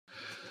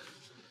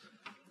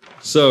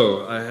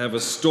So, I have a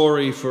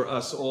story for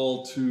us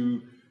all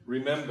to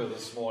remember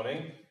this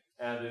morning,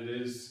 and it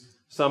is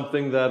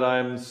something that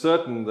I'm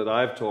certain that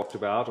I've talked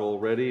about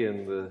already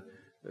in the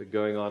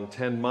going on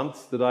 10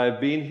 months that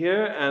I've been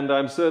here, and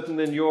I'm certain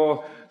in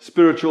your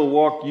spiritual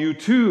walk you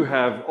too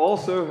have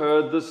also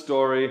heard the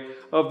story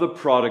of the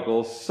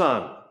prodigal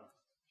son,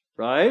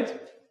 right?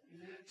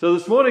 So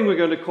this morning we're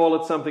going to call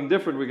it something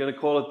different. We're going to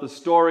call it the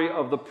story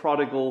of the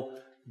prodigal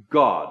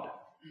God.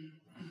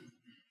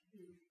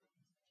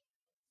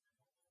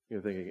 You're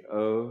thinking,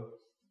 oh,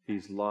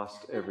 he's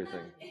lost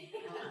everything.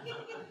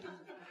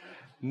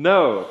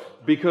 No,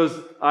 because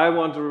I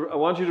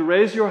want you to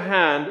raise your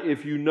hand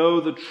if you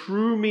know the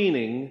true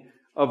meaning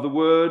of the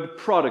word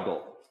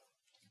prodigal.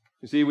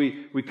 You see,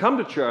 we come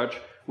to church,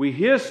 we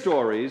hear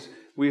stories,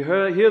 we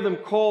hear them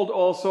called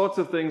all sorts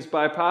of things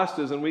by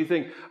pastors, and we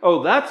think,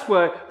 oh, that's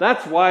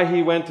why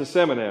he went to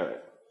seminary,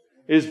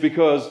 is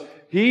because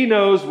he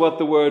knows what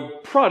the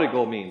word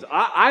prodigal means.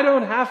 I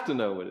don't have to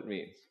know what it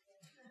means.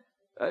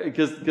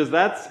 Because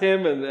that's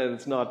him and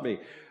it's not me.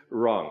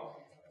 Wrong.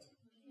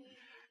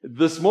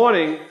 This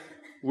morning,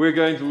 we're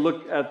going to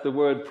look at the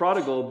word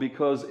prodigal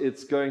because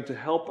it's going to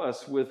help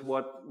us with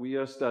what we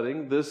are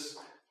studying this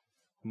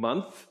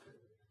month,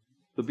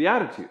 the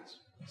Beatitudes.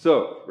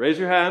 So, raise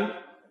your hand.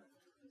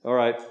 All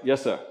right.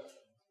 Yes, sir.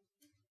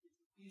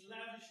 He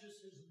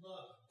lavishes his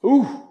love.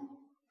 Ooh,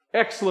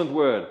 excellent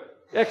word.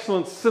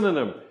 Excellent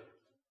synonym.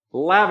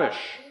 Lavish.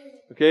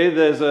 Okay,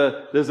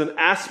 there's an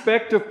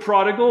aspect of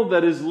prodigal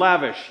that is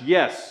lavish,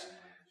 yes,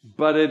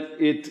 but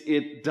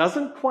it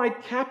doesn't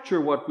quite capture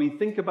what we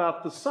think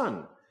about the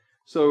son.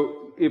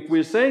 So if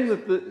we're saying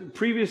that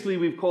previously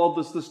we've called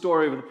this the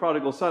story of the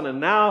prodigal son,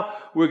 and now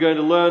we're going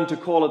to learn to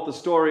call it the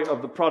story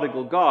of the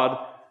prodigal God,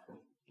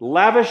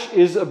 lavish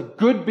is a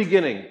good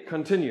beginning.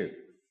 Continue.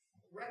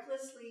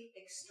 Recklessly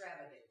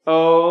extravagant.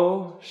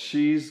 Oh,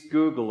 she's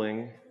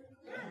Googling.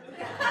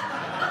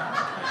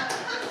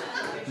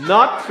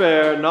 Not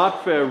fair,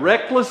 not fair.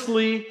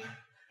 Recklessly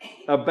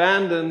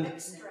abandoned,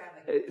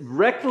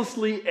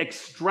 recklessly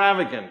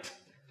extravagant.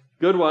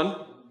 Good one.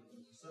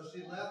 So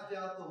she left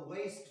out the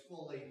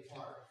wastefully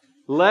part.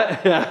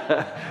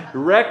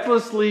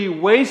 Recklessly,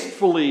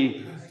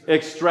 wastefully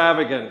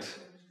extravagant.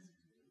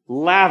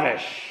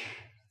 Lavish.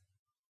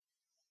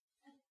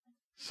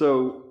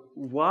 So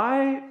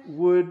why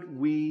would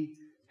we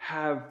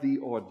have the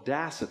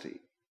audacity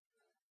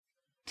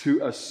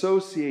to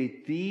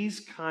associate these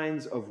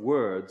kinds of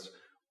words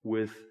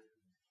with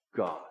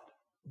God?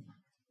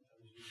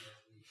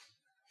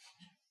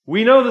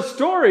 We know the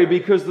story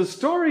because the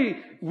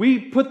story, we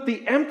put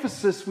the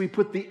emphasis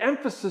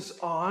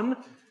on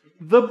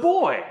the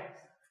boy,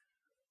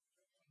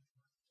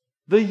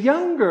 the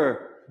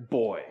younger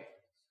boy.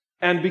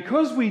 And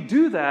because we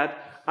do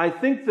that, I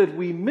think that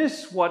we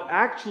miss what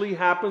actually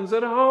happens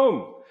at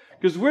home.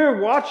 Because we're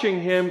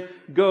watching him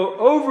go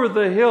over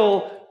the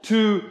hill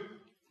to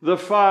the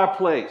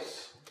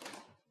fireplace.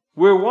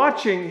 We're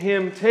watching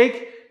him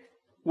take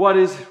what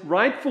is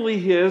rightfully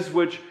his,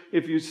 which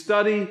if you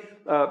study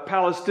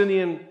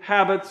Palestinian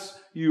habits,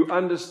 you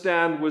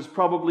understand was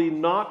probably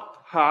not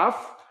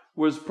half,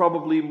 was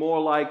probably more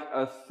like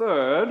a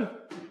third,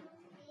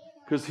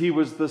 because he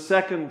was the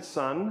second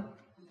son.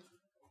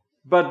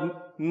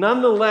 But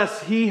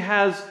nonetheless, he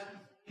has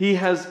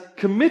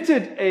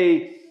committed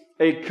a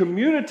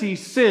community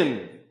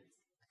sin.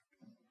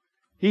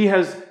 He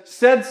has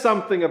said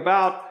something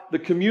about the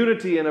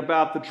community and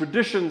about the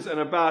traditions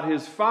and about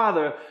his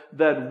father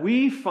that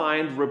we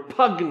find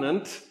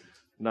repugnant.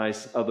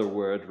 Nice other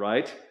word,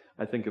 right?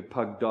 I think of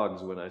pug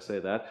dogs when I say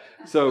that.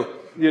 So,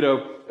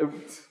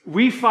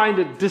 we find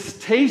it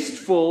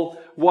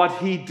distasteful what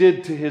he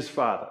did to his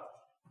father.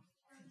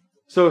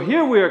 So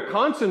here we are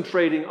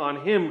concentrating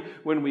on him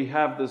when we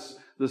have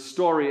the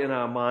story in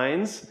our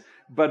minds,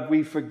 but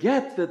we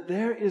forget that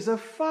there is a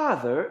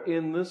father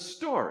in the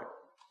story.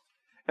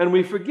 And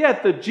we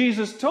forget that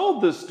Jesus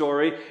told this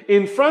story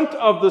in front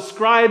of the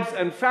scribes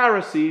and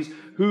Pharisees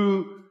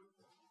who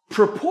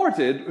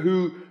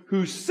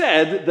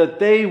said that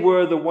they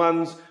were the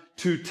ones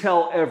to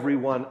tell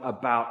everyone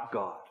about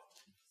God.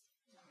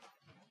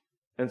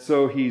 And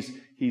so he's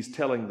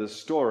telling this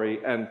story,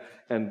 and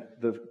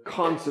the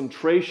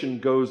concentration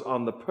goes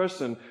on the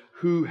person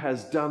who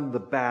has done the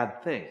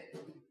bad thing.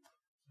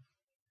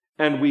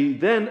 And we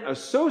then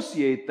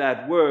associate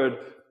that word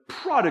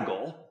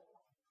prodigal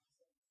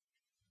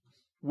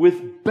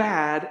with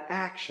bad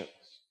actions.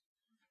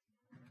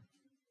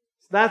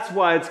 That's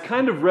why it's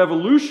kind of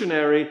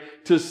revolutionary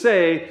to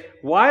say,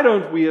 why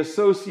don't we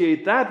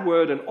associate that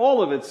word and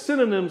all of its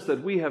synonyms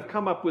that we have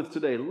come up with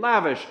today,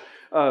 lavish,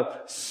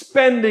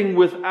 spending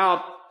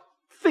without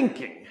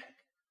thinking.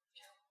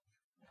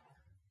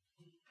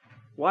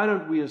 Why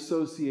don't we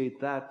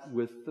associate that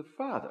with the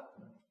Father,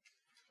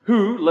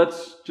 who,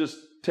 let's just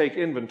take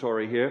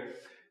inventory here,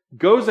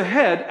 goes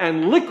ahead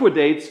and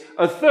liquidates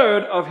a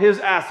third of his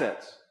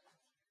assets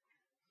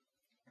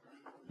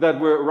that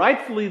were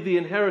rightfully the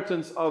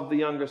inheritance of the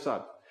younger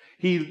son.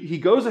 He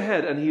goes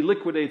ahead and he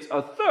liquidates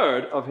a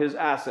third of his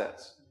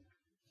assets.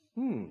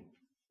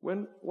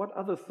 What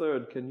other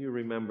third can you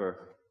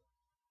remember?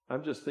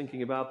 I'm just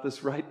thinking about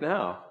this right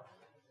now.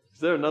 Is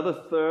there another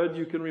third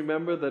you can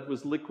remember that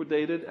was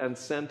liquidated and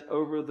sent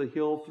over the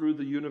hill through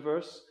the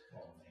universe?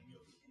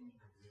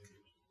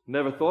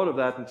 Never thought of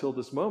that until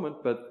this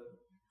moment, but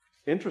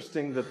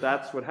interesting that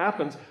that's what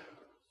happens.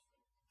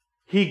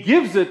 He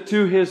gives it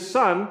to his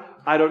son.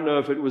 I don't know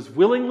if it was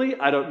willingly.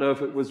 I don't know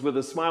if it was with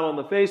a smile on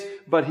the face,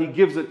 but he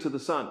gives it to the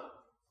son.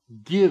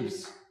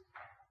 Gives.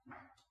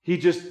 He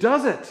just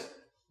does it.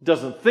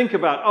 Doesn't think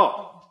about,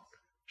 oh,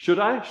 should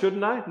I?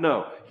 Shouldn't I?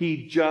 No.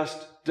 He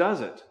just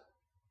does it.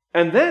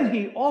 And then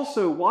he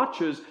also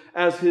watches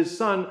as his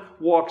son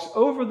walks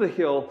over the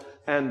hill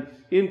and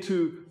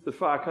into the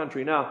far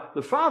country. Now,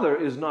 the father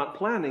is not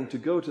planning to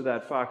go to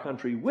that far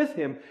country with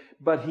him,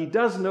 but he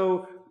does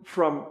know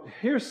from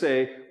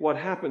hearsay what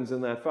happens in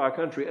that far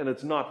country, and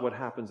it's not what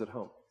happens at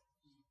home.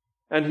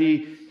 And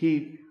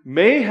he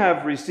may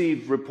have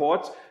received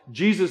reports.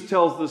 Jesus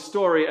tells the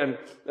story, and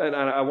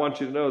I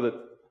want you to know that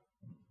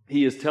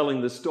he is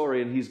telling this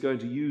story, and he's going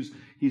to use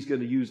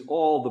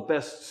all the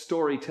best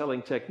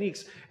storytelling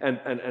techniques,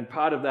 and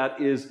part of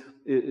that is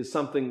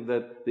something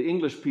that the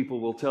English people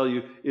will tell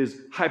you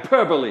is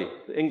hyperbole,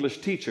 the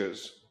English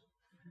teachers.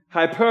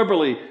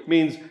 Hyperbole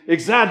means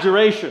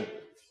exaggeration.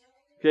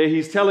 Okay,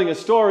 he's telling a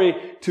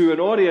story to an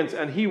audience,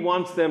 and he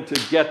wants them to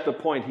get the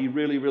point. He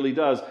really, really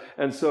does.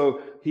 And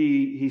so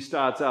he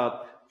starts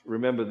out,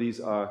 remember,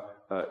 these are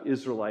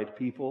Israelite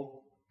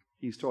people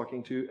he's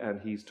talking to, and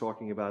he's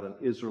talking about an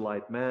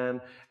Israelite man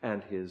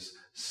and his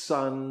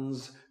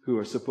sons who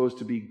are supposed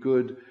to be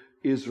good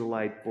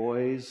Israelite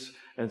boys.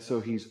 And so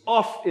he's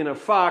off in a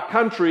far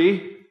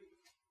country.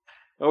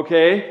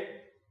 Okay?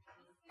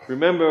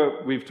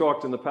 Remember, we've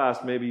talked in the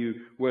past, maybe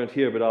you weren't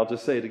here, but I'll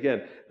just say it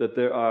again, that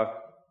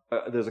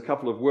there's a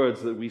couple of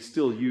words that we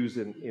still use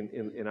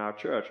in our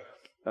church,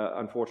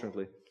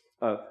 unfortunately.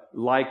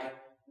 Like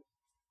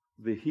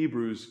the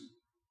Hebrews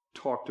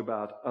talked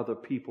about other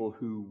people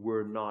who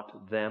were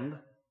not them.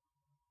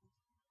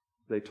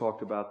 They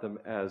talked about them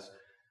as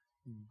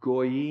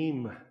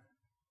goyim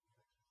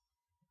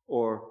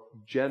or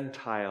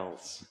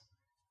Gentiles.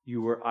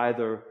 You were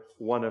either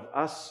one of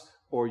us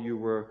or you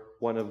were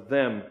one of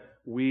them.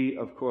 We,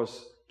 of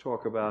course,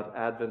 talk about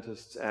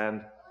Adventists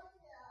and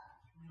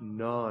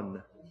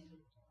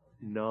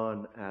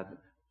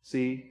non-Adventists.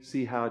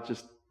 See how it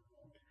just...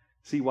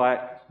 See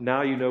why,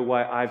 now you know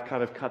why I've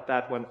kind of cut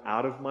that one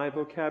out of my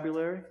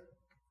vocabulary?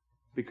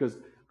 Because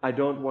I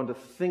don't want to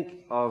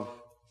think of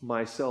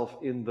myself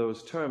in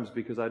those terms,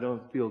 because I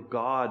don't feel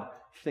God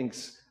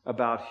thinks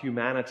about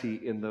humanity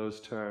in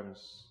those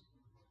terms.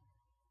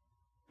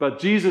 But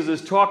Jesus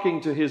is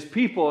talking to his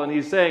people, and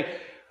he's saying,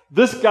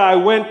 this guy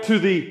went to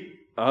the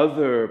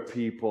other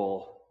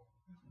people.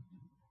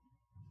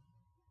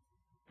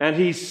 And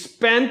he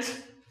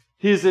spent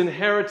his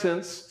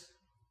inheritance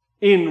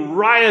in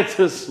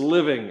riotous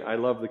living. I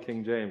love the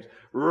King James.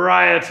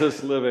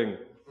 Riotous living.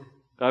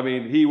 I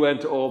mean, he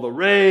went to all the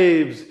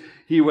raves.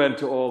 He went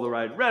to all the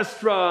right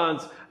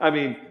restaurants. I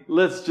mean,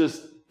 let's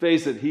just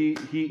face it.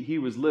 He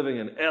was living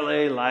an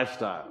LA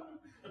lifestyle.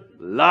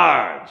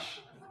 Large.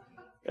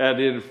 And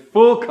in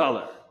full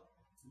color.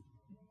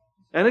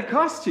 And it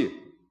costs you.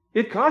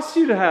 It costs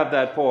you to have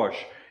that Porsche.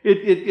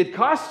 It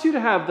costs you to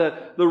have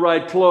the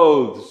right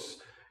clothes.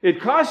 It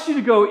costs you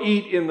to go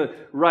eat in the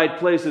right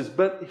places.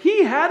 But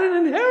he had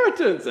an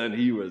inheritance, and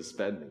he was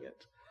spending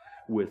it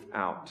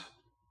without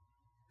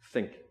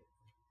thinking.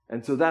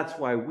 And so that's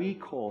why we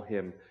call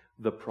him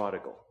the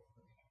prodigal.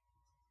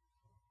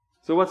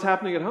 So what's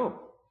happening at home?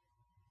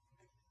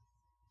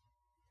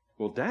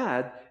 Well,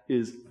 Dad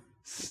is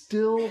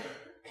still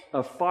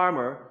a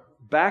farmer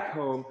back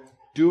home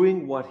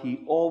doing what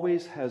he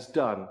always has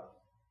done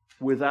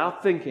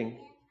without thinking.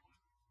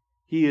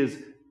 He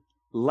is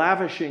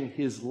lavishing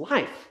his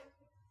life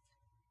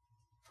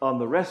on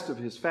the rest of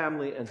his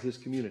family and his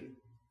community.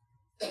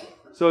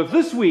 So if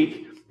this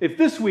week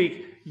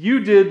you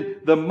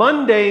did the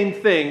mundane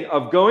thing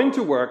of going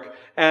to work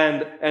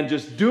and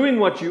just doing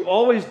what you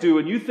always do,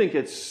 and you think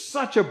it's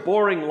such a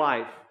boring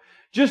life,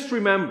 just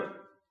remember,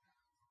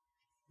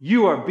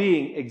 you are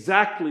being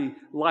exactly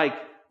like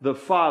the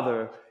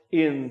father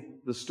in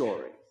the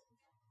story.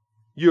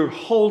 You're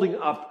holding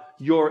up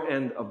your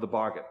end of the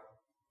bargain.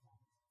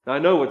 Now, I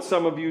know what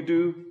some of you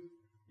do.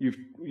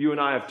 You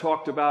and I have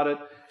talked about it,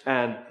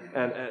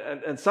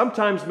 and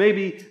sometimes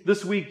maybe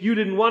this week you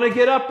didn't want to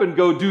get up and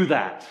go do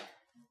that.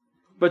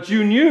 But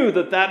you knew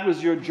that that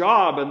was your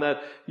job, and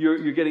that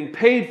you're getting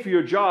paid for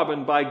your job,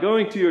 and by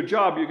going to your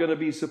job, you're going to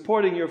be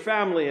supporting your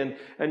family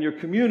and your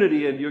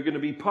community, and you're going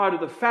to be part of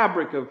the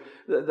fabric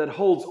that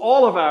holds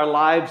all of our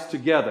lives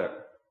together.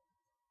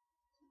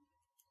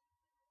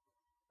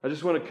 I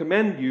just want to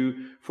commend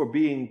you for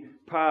being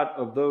part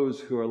of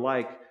those who are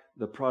like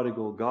the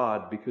prodigal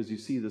God, because you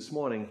see, this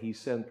morning he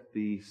sent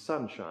the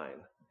sunshine,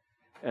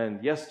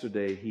 and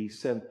yesterday he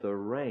sent the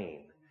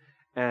rain,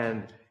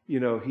 and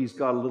he's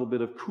got a little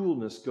bit of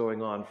coolness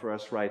going on for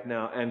us right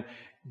now. And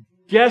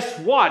guess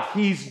what?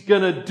 He's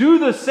going to do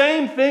the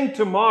same thing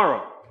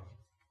tomorrow.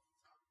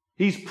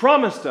 He's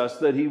promised us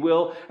that he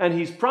will, and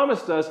he's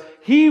promised us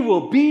he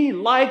will be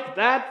like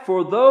that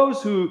for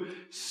those who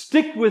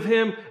stick with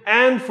him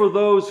and for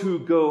those who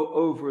go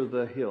over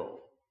the hill.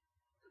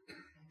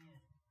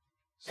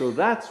 So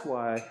that's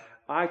why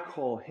I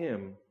call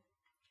him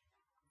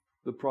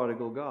the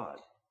prodigal God.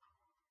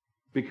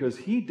 Because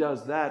he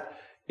does that,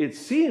 it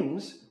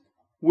seems,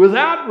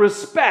 without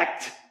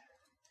respect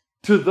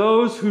to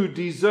those who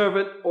deserve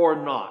it or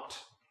not.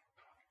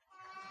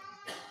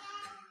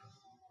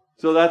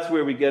 So that's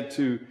where we get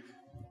to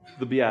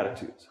the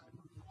Beatitudes.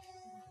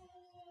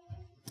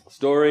 The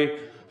story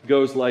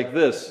goes like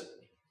this.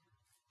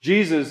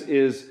 Jesus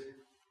is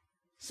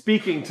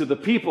speaking to the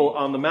people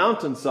on the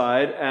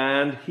mountainside,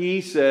 and he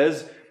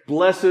says,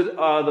 "Blessed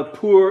are the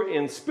poor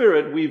in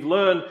spirit." We've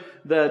learned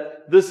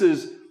that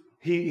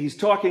he's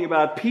talking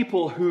about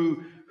people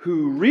who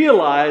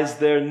realize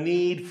their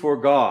need for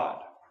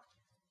God.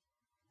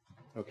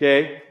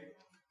 Okay?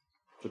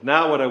 But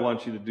now what I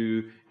want you to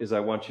do is I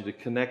want you to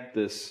connect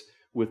this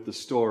with the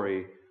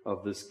story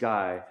of this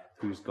guy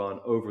who's gone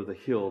over the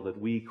hill that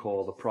we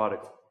call the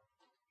prodigal.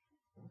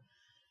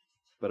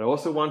 But I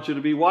also want you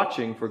to be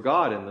watching for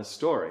God in this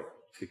story,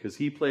 because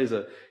he plays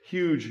a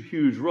huge,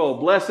 huge role.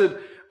 Blessed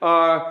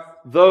are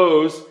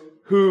those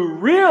who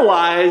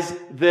realize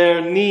their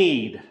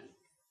need.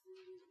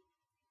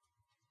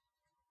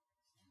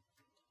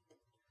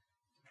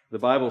 The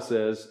Bible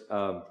says,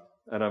 and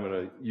I'm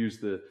going to use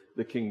the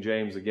King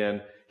James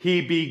again, he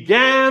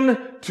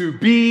began to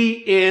be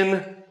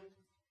in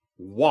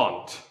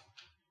want.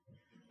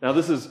 Now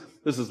this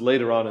is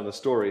later on in the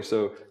story,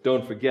 so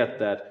don't forget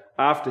that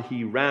after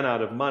he ran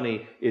out of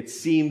money, it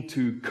seemed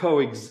to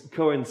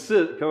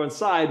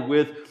coincide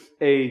with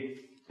a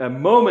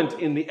moment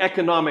in the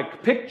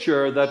economic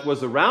picture that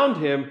was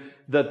around him,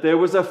 that there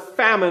was a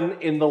famine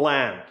in the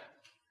land.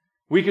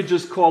 We could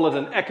just call it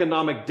an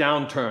economic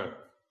downturn.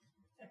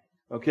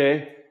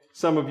 Okay?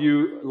 Some of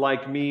you,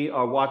 like me,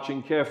 are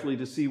watching carefully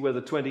to see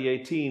whether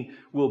 2018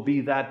 will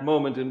be that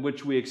moment in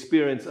which we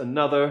experience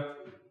another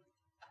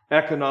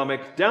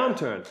economic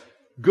downturn.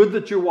 Good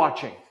that you're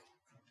watching.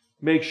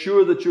 Make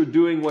sure that you're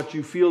doing what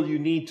you feel you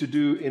need to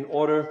do in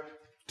order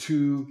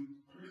to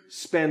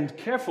spend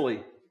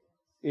carefully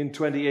in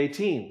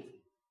 2018.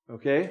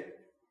 Okay?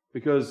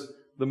 Because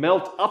the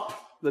melt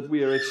up that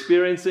we are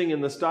experiencing in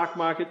the stock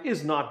market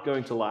is not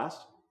going to last.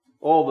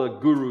 All the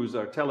gurus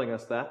are telling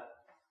us that.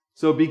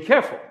 So be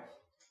careful.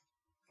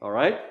 All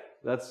right?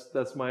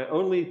 That's my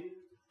only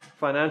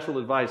financial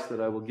advice that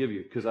I will give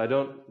you, because I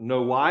don't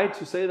know why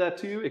to say that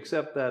to you,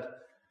 except that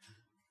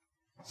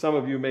some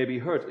of you may be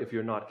hurt if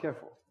you're not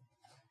careful.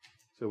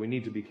 So we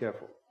need to be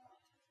careful.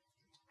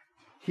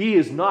 He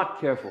is not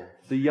careful.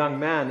 The young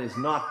man is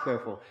not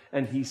careful,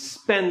 and he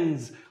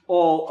spends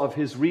all of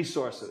his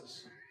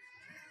resources.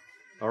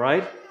 All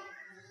right?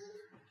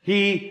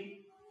 He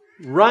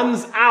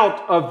runs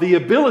out of the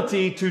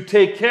ability to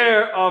take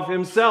care of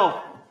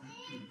himself.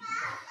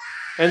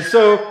 And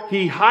so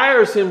he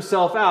hires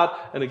himself out.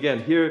 And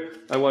again, here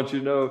I want you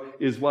to know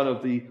is one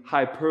of the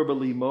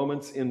hyperbole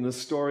moments in the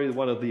story,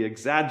 one of the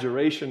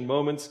exaggeration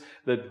moments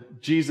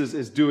that Jesus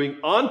is doing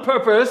on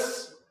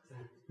purpose.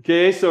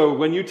 Okay, so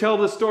when you tell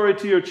this story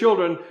to your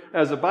children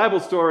as a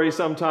Bible story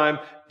sometime,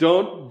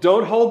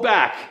 don't hold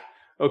back.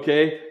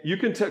 Okay, you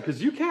can tell,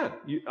 because you can.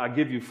 I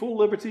give you full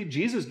liberty.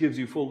 Jesus gives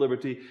you full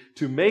liberty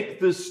to make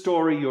this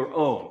story your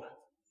own.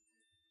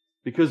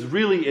 Because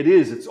really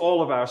it's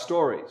all of our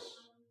stories.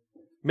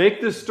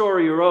 Make this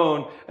story your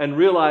own and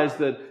realize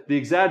that the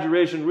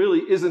exaggeration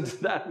really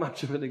isn't that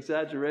much of an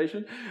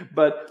exaggeration.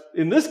 But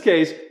in this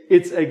case,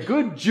 it's a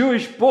good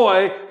Jewish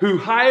boy who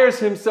hires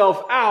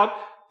himself out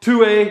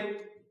to a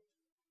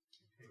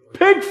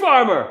pig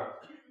farmer.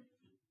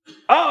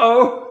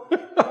 Uh-oh.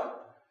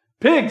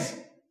 Pigs,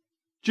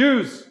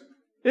 Jews,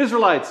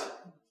 Israelites.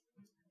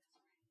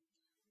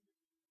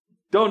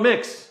 Don't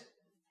mix.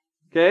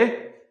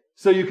 Okay?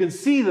 So you can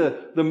see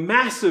the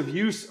massive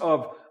use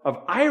of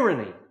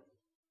irony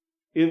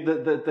in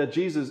that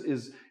Jesus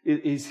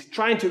is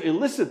trying to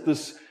elicit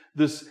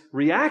this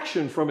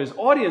reaction from his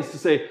audience to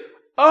say,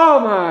 "Oh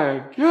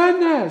my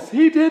goodness,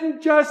 he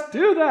didn't just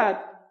do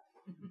that."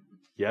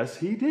 Yes,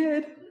 he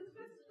did.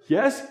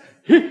 Yes,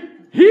 he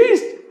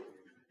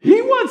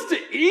wants to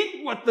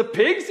eat what the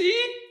pigs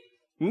eat?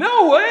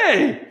 No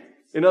way.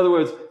 In other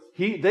words,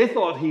 they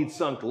thought he'd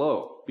sunk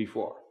low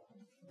before.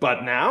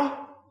 But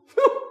now,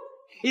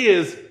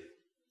 he's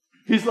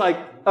like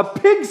a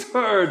pig's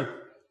herd.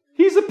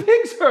 He's a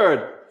pig's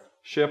herd.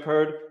 Sheep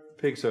herd,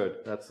 pig's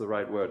herd. That's the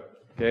right word.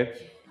 Okay?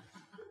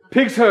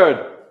 Pig's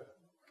herd.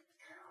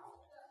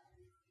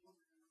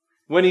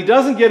 When he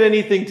doesn't get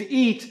anything to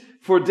eat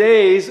for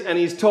days, and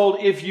he's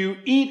told, if you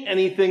eat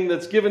anything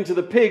that's given to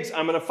the pigs,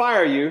 I'm going to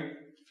fire you.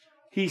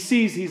 He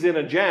sees he's in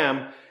a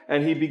jam,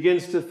 and he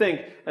begins to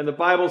think. And the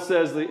Bible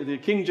says, the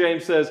King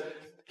James says,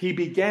 he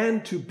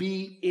began to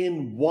be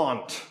in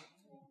want.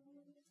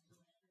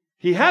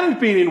 He hadn't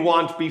been in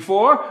want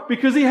before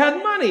because he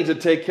had money to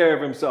take care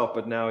of himself,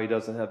 but now he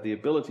doesn't have the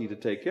ability to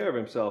take care of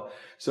himself.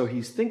 So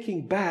he's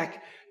thinking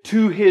back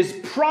to his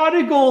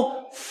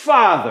prodigal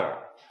father.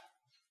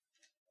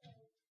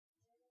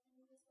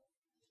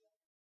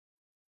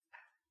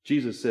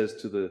 Jesus says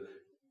to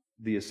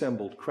the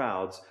assembled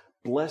crowds,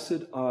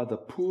 "Blessed are the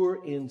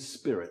poor in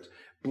spirit.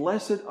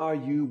 Blessed are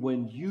you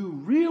when you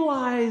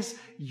realize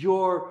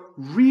your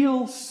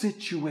real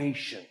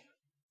situation."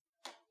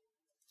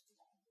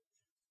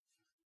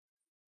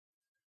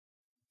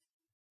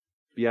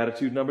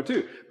 Beatitude number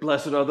 2.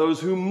 Blessed are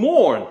those who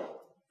mourn.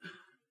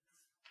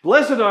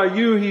 Blessed are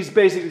you, he's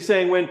basically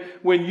saying,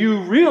 when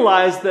you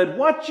realize that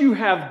what you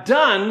have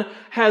done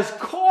has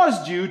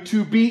caused you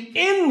to be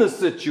in the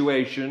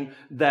situation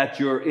that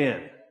you're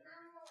in.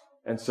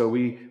 And so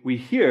we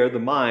hear the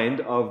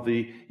mind of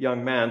the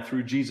young man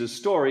through Jesus'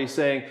 story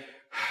saying,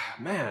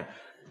 "Man,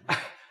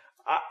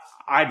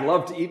 I'd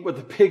love to eat what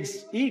the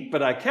pigs eat,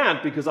 but I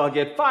can't because I'll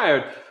get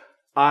fired.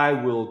 I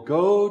will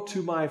go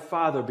to my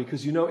father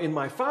because, in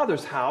my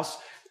father's house,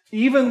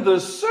 even the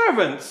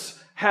servants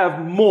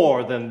have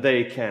more than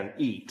they can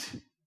eat."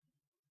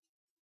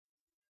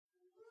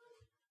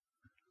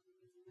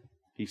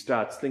 He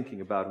starts thinking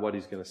about what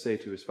he's going to say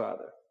to his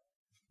father.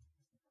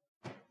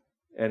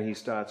 And he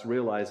starts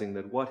realizing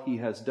that what he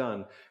has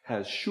done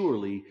has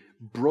surely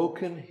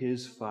broken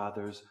his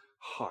father's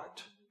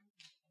heart.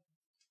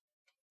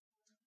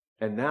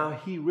 And now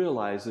he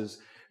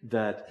realizes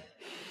that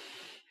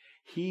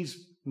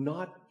he's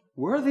not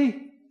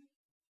worthy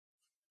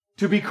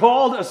to be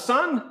called a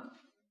son.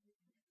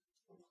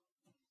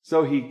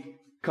 So he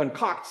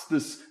concocts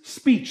this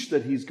speech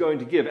that he's going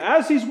to give.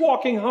 As he's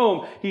walking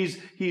home,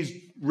 he's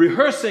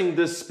rehearsing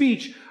this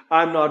speech.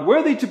 "I'm not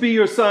worthy to be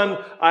your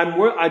son.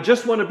 I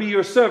just want to be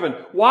your servant."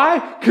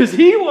 Why? Because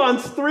he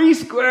wants 3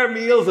 square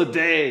meals a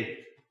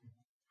day.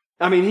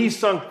 I mean, he's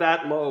sunk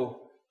that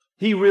low.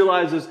 He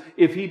realizes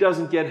if he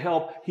doesn't get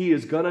help, he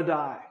is going to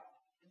die.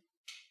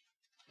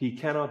 He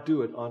cannot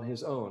do it on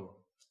his own.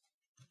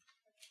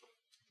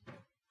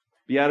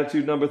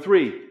 Beatitude number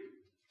 3.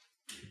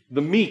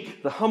 The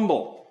meek, the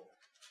humble.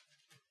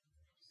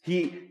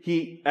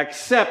 He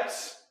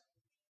accepts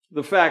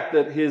the fact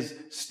that his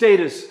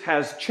status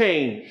has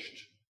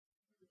changed.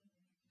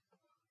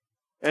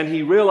 And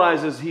he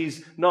realizes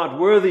he's not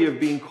worthy of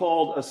being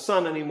called a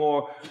son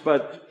anymore,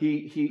 but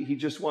he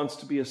just wants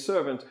to be a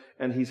servant,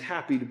 and he's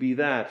happy to be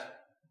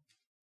that.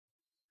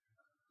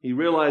 He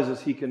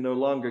realizes he can no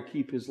longer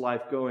keep his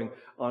life going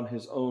on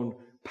his own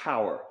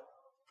power,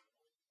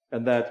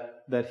 and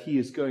that he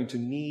is going to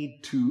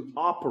need to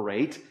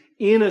operate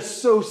in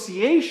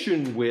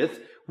association with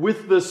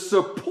the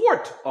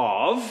support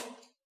of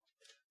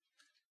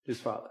his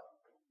father.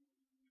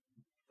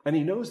 And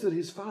he knows that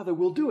his father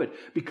will do it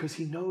because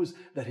he knows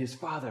that his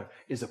father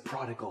is a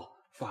prodigal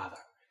father.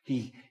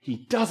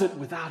 He does it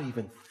without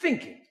even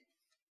thinking.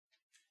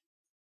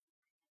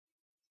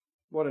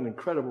 What an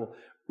incredible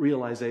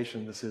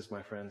realization this is,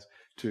 my friends,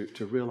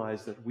 to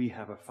realize that we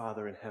have a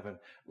Father in heaven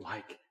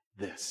like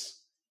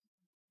this.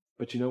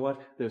 But you know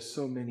what? There's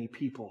so many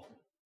people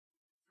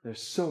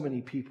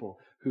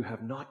who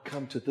have not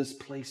come to this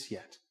place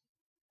yet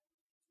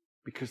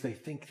because they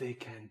think they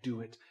can do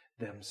it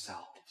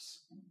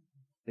themselves.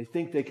 They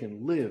think they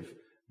can live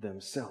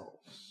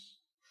themselves.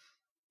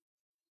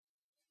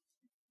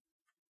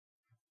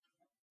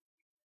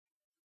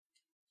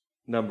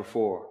 Number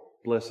 4,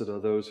 blessed are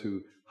those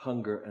who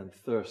hunger and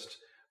thirst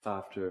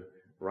after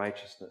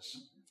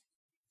righteousness.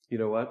 You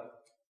know what?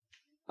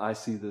 I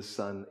see this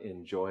son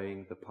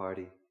enjoying the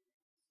party.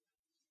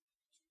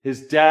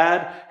 His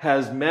dad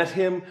has met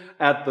him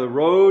at the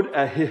road.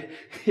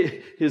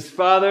 His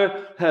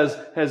father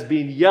has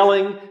been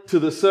yelling to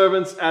the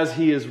servants as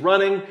he is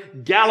running,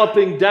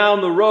 galloping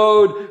down the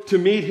road to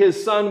meet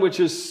his son, which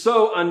is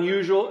so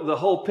unusual. The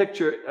whole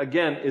picture,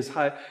 again,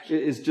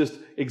 is just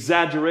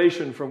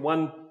exaggeration from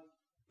one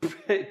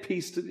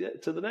piece to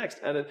the next.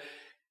 And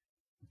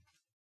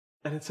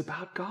it's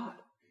about God.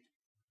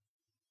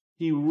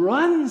 He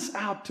runs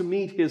out to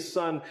meet his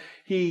son.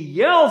 He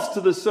yells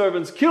to the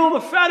servants, "Kill the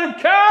fatted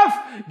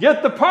calf,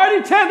 get the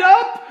party tent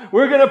up.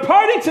 We're going to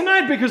party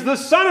tonight because the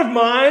son of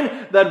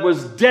mine that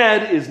was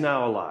dead is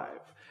now alive.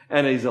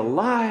 And he's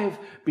alive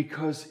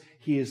because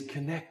he is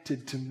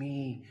connected to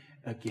me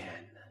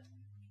again."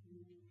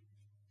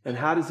 And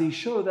how does he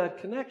show that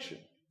connection?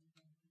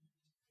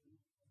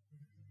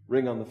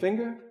 Ring on the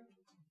finger,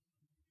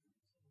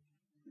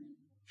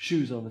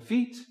 shoes on the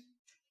feet,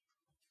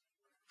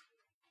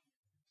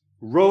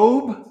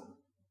 robe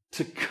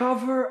to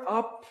cover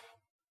up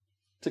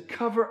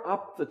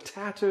the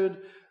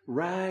tattered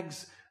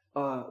rags,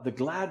 the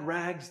glad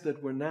rags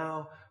that were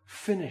now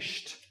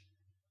finished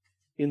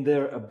in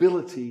their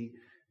ability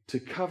to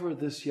cover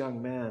this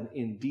young man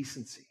in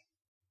decency.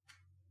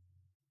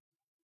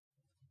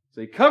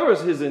 So he covers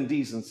his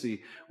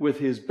indecency with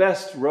his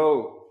best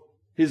robe,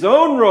 his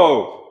own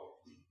robe.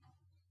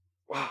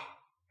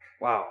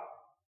 Wow.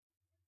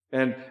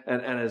 And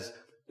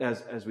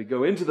as we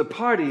go into the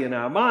party in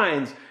our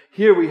minds,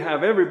 here we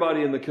have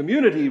everybody in the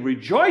community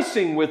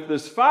rejoicing with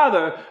this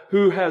father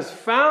who has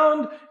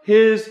found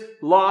his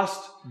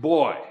lost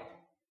boy.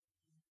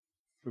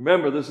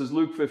 Remember, this is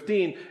Luke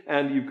 15,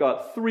 and you've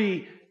got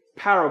 3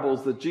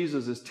 parables that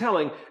Jesus is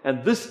telling,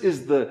 and this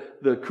is the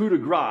coup de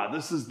grace.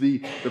 This is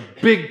the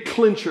big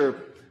clincher.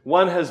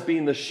 One has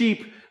been the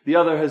sheep, the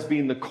other has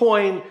been the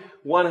coin,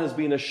 one has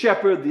been a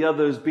shepherd, the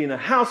other has been a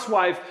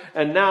housewife,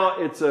 and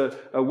now it's a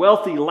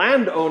wealthy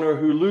landowner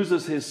who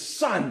loses his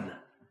son,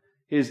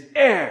 his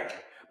heir.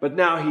 But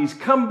now he's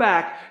come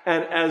back,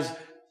 and as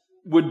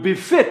would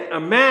befit a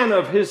man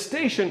of his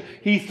station,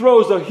 he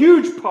throws a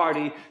huge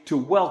party to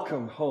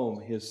welcome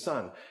home his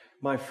son.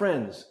 My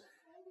friends,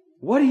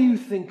 what do you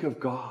think of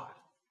God?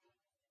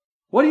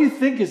 What do you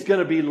think is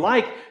going to be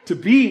like to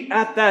be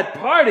at that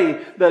party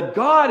that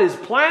God is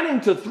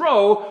planning to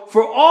throw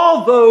for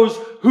all those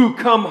who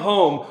come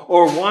home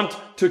or want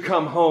to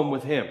come home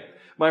with him?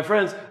 My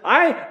friends,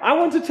 I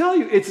want to tell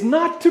you, it's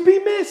not to be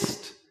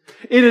missed.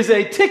 It is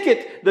a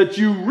ticket that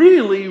you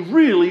really,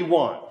 really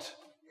want.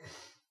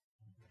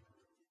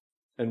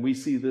 And we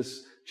see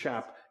this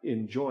chap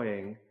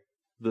enjoying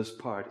this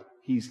party.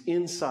 He's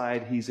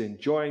inside, he's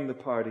enjoying the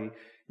party.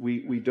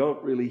 We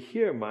don't really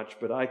hear much,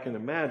 but I can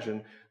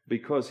imagine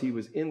because he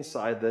was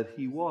inside that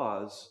he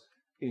was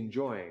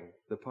enjoying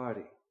the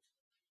party.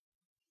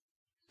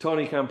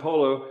 Tony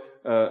Campolo,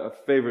 a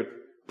favorite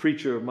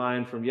preacher of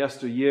mine from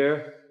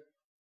yesteryear,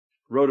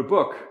 wrote a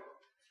book,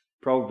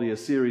 probably a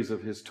series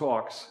of his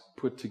talks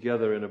put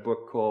together in a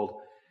book called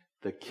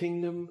The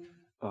Kingdom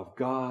of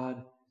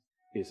God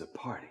is a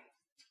Party.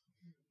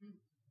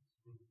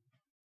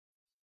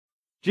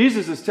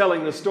 Jesus is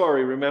telling the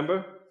story,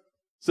 remember?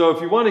 So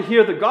if you want to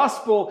hear the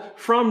gospel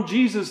from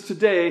Jesus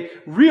today,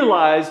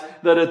 realize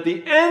that at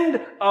the end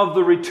of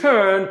the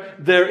return,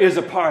 there is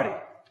a party.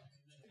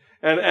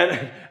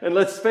 And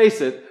let's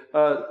face it,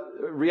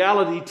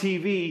 reality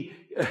TV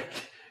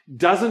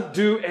doesn't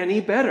do any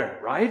better,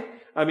 right?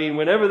 I mean,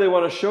 whenever they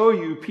want to show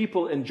you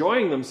people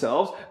enjoying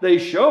themselves, they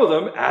show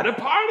them at a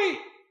party.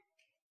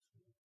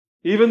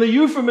 Even the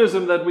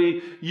euphemism that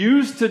we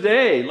use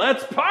today,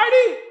 let's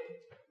party,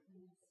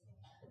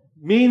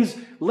 means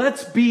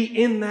let's be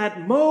in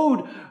that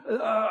mode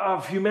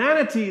of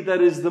humanity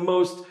that is the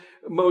most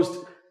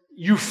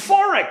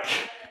euphoric,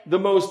 the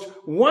most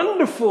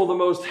wonderful, the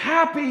most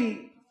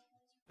happy.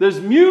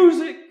 There's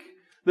music,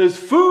 there's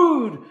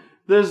food,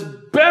 there's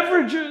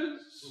beverages.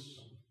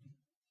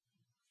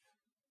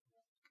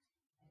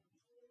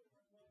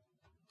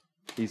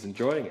 He's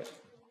enjoying it.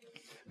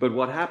 But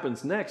what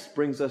happens next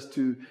brings us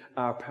to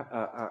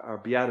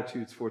our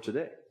Beatitudes for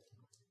today.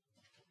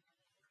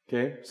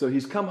 Okay, so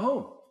he's come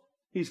home.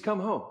 He's come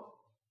home.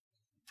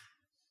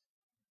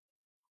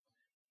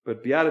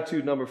 But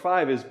Beatitude number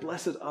 5 is,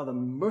 blessed are the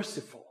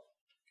merciful.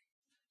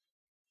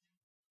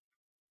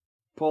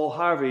 Paul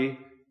Harvey,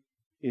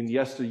 in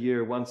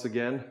yesteryear once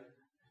again,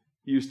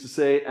 used to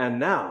say, and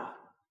now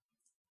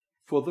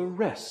for the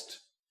rest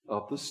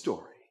of the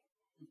story.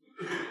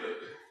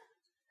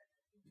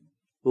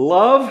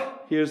 Love,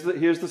 here's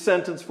the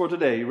sentence for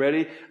today. You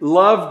ready?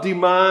 Love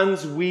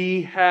demands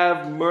we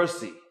have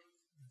mercy.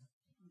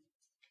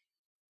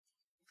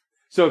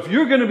 So if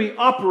you're going to be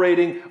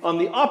operating on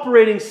the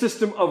operating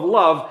system of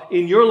love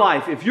in your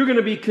life, if you're going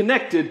to be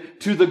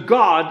connected to the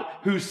God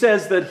who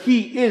says that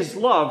he is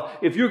love,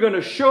 if you're going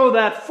to show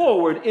that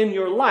forward in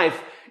your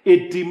life,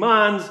 it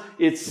demands,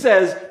 it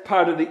says,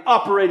 part of the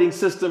operating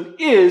system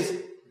is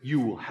you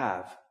will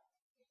have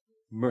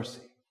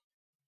mercy.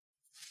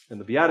 And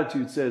the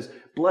Beatitude says,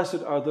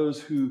 blessed are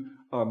those who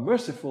are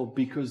merciful,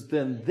 because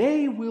then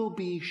they will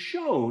be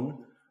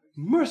shown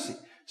mercy.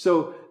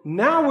 So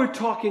now we're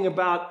talking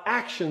about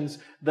actions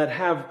that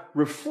have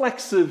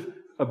reflexive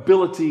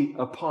ability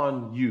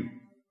upon you.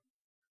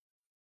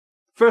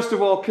 First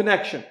of all,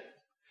 connection.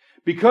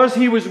 Because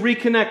he was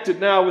reconnected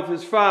now with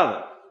his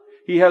Father,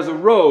 he has a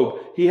robe,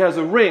 he has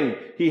a ring,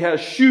 he has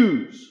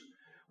shoes.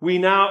 We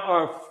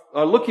now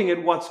are looking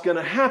at what's going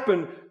to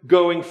happen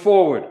going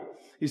forward.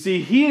 You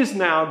see, he is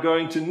now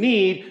going to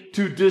need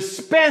to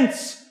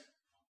dispense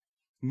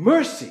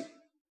mercy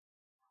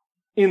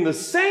in the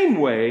same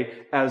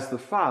way as the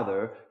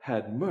Father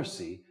had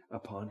mercy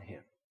upon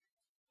him.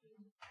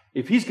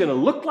 If he's going to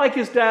look like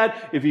his dad,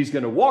 if he's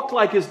going to walk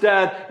like his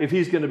dad, if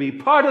he's going to be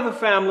part of the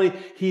family,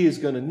 he is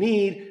going to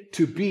need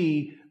to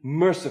be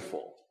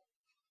merciful.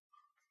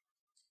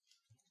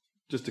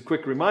 Just a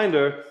quick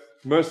reminder,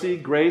 mercy,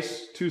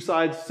 grace, two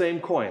sides,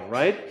 same coin,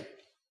 right?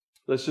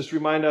 Let's just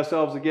remind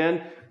ourselves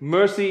again.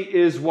 Mercy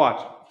is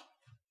what?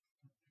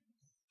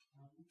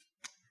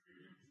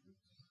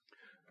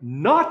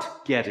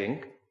 Not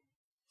getting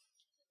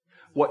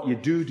what you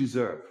do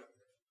deserve.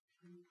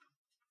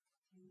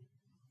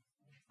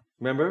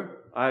 Remember,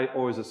 I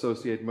always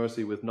associate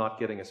mercy with not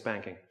getting a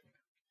spanking.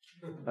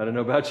 I don't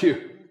know about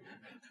you,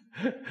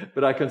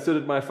 but I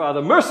considered my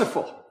father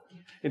merciful.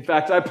 In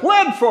fact, I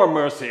pled for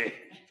mercy.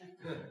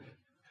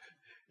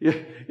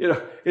 You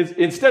know,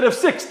 instead of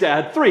 6,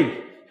 Dad,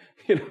 3.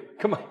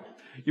 Come on,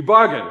 you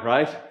bargain,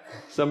 right?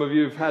 Some of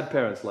you have had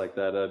parents like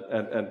that,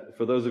 and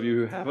for those of you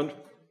who haven't,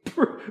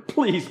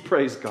 please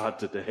praise God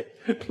today.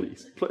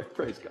 Please,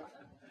 praise God.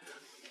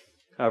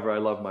 However, I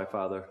love my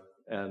father,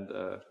 and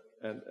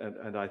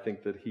And I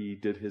think that he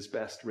did his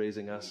best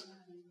raising us.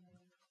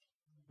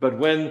 But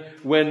when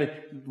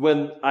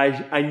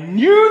I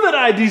knew that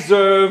I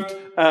deserved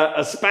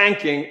a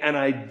spanking and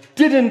I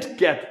didn't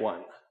get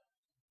one,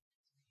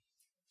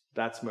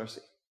 that's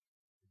mercy.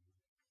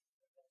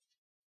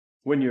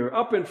 When you're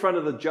up in front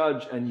of the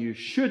judge and you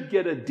should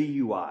get a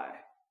DUI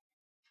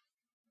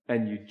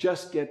and you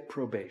just get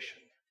probation,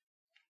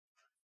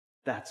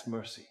 that's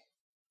mercy.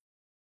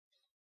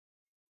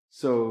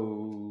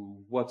 So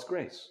what's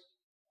grace?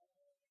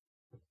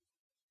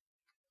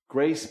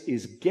 Grace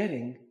is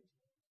getting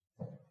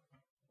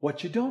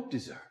what you don't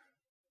deserve.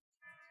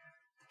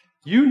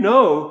 You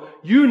know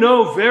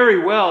very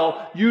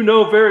well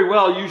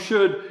you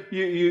should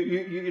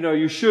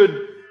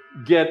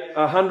get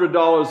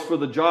 $100 for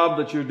the job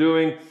that you're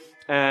doing,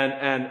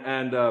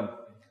 and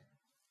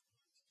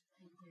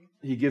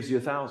he gives you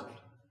 1,000.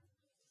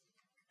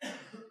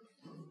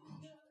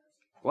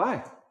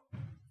 Why?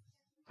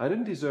 I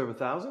didn't deserve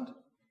 1,000.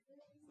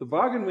 The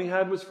bargain we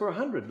had was for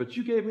 100, but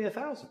you gave me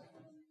 1,000.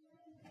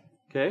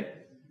 Okay?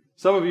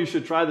 Some of you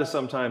should try this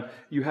sometime.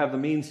 You have the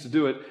means to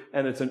do it,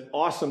 and it's an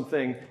awesome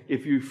thing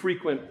if you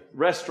frequent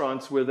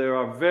restaurants where there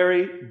are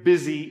very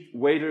busy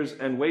waiters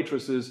and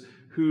waitresses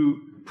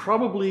who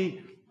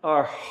probably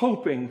are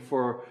hoping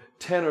for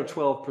 10 or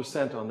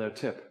 12% on their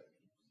tip.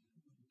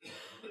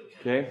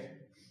 Okay?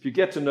 If you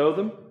get to know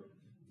them,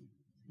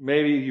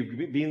 maybe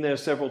you've been there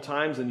several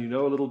times and you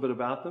know a little bit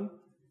about them,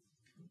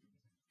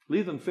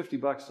 leave them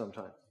 $50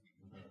 sometime.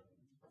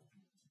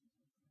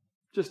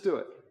 Just do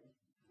it.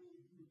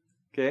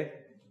 Okay?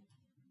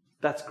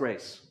 That's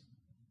grace.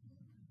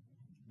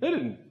 They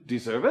didn't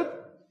deserve it,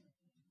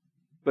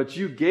 but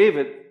you gave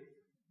it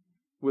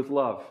with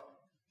love.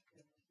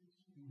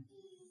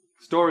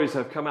 Stories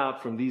have come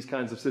out from these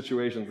kinds of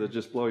situations that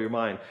just blow your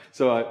mind.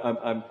 So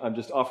I'm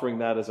just offering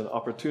that as an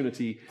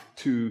opportunity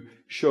to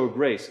show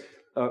grace.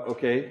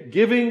 Okay?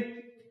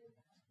 Giving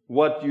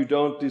what you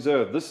don't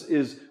deserve. This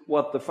is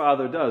what the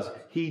Father does.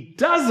 He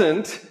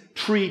doesn't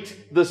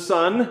treat the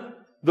Son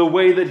the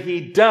way that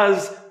he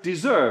does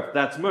deserve.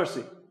 That's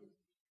mercy.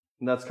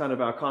 And that's kind of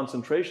our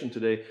concentration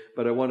today.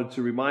 But I wanted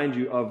to remind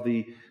you of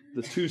the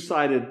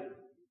two-sided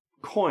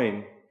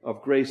coin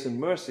of grace and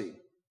mercy.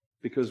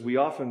 Because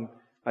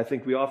I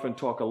think we often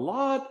talk a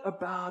lot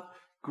about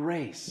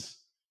grace.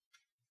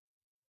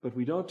 But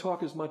we don't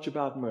talk as much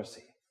about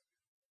mercy.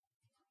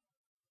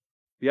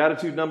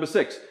 Beatitude number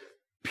 6.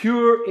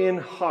 Pure in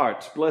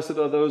heart. Blessed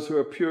are those who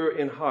are pure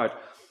in heart.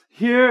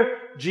 Here,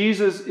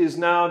 Jesus is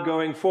now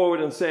going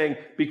forward and saying,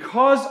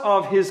 because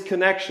of his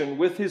connection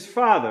with his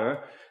Father,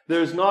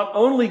 there's not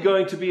only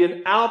going to be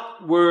an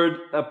outward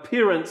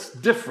appearance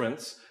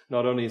difference.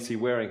 Not only is he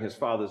wearing his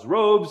Father's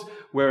robes,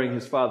 wearing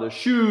his Father's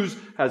shoes,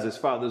 has his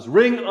Father's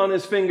ring on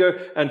his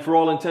finger, and for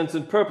all intents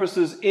and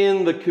purposes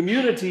in the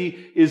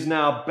community is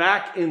now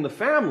back in the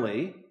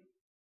family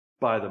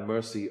by the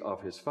mercy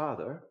of his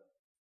Father.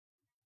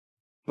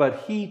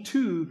 But he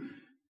too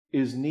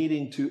is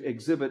needing to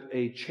exhibit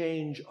a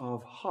change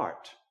of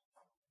heart.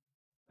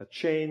 A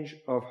change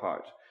of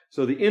heart.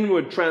 So the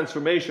inward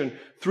transformation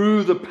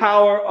through the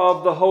power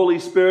of the Holy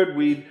Spirit,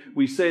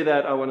 we say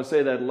that, I want to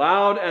say that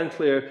loud and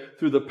clear,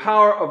 through the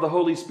power of the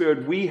Holy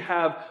Spirit, we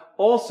have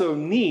also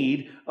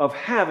need of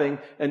having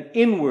an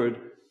inward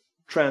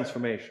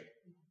transformation.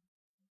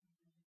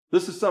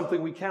 This is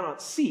something we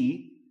cannot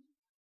see,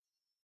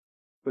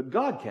 but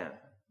God can.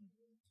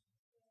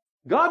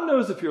 God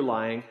knows if you're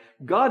lying.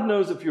 God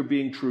knows if you're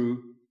being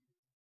true.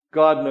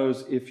 God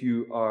knows if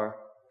you are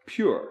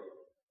pure.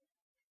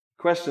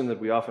 The question that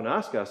we often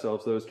ask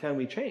ourselves, though, is can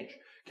we change?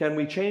 Can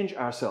we change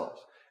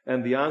ourselves?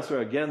 And the answer,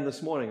 again,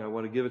 this morning, I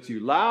want to give it to you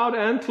loud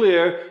and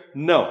clear,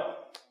 no.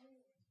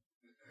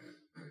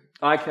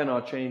 I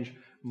cannot change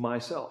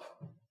myself.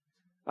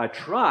 I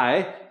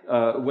try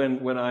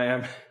when I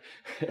am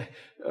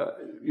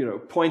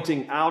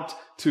pointing out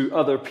to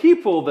other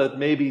people that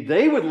maybe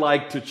they would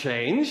like to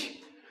change.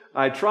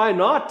 I try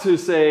not to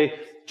say,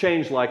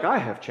 change like I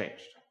have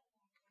changed.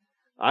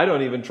 I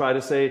don't even try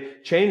to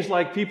say, change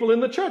like people in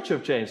the church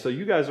have changed. So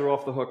you guys are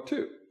off the hook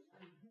too.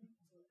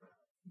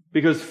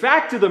 Because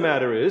fact of the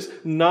matter is,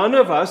 none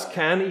of us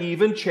can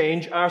even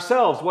change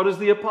ourselves. What does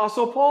the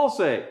Apostle Paul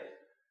say?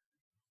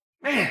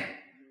 Man,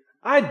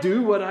 I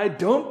do what I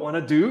don't want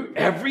to do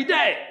every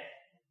day.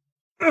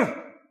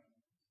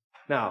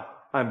 Now,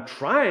 I'm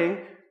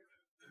trying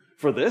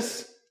for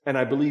this. And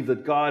I believe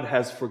that God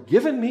has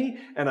forgiven me,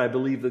 and I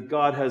believe that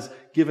God has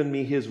given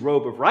me his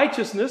robe of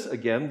righteousness.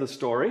 Again, the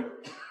story.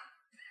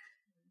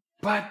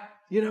 But,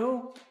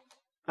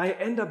 I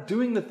end up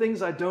doing the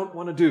things I don't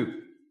want to do.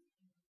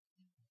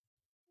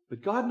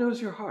 But God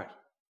knows your heart.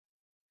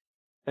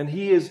 And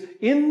he is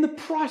in the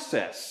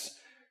process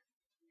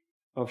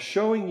of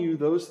showing you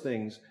those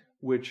things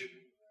which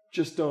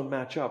just don't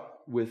match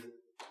up with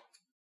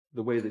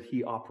the way that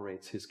he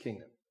operates his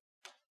kingdom.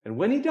 And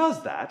when he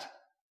does that,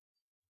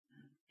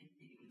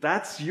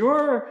 that's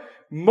your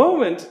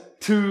moment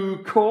to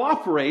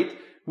cooperate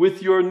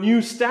with your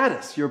new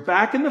status. You're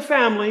back in the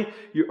family.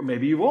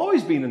 Maybe you've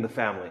always been in the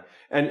family.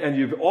 And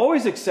you've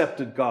always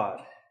accepted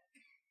God.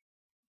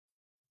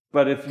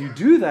 But if you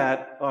do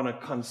that on a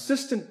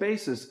consistent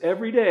basis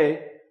every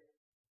day,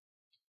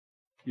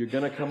 you're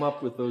going to come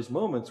up with those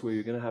moments where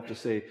you're going to have to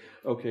say,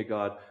 okay,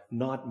 God,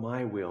 not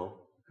my will.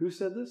 Who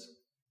said this?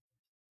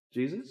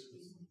 Jesus?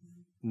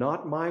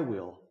 Not my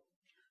will,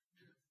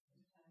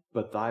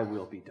 but thy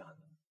will be done.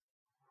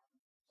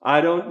 I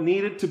don't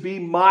need it to be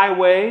my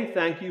way.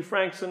 Thank you,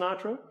 Frank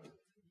Sinatra.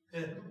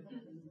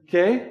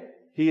 Okay?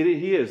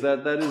 He is.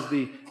 That is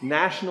the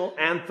national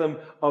anthem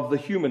of the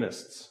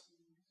humanists.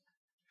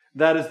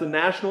 That is the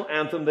national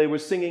anthem they were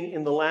singing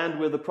in the land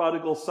where the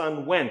prodigal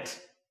son went.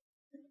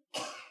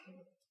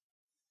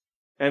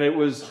 And it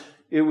was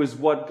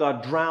what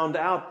got drowned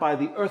out by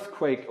the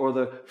earthquake or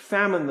the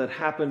famine that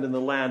happened in the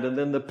land, and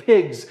then the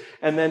pigs.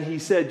 And then he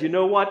said, you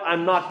know what?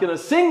 I'm not going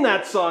to sing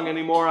that song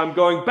anymore. I'm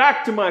going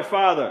back to my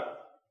father.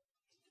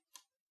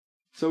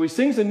 So he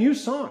sings a new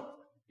song.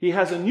 He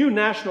has a new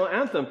national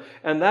anthem,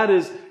 and that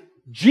is,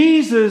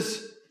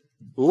 Jesus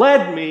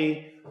led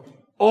me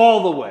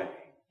all the way.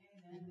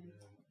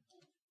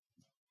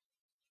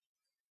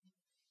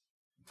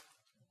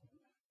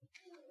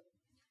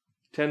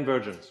 Ten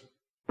virgins.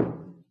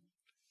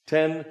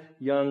 10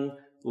 young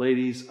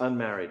ladies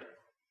unmarried.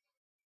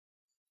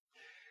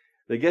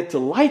 They get to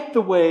light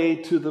the way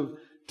to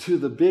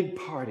the big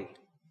party.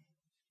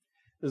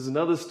 There's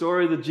another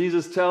story that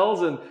Jesus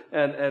tells, and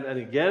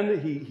again,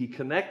 he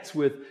connects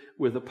with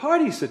a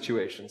party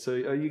situation. So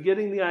are you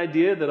getting the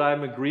idea that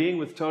I'm agreeing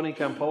with Tony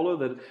Campolo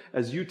that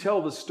as you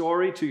tell the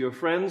story to your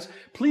friends,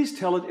 please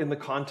tell it in the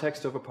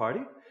context of a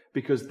party?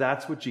 Because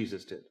that's what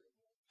Jesus did.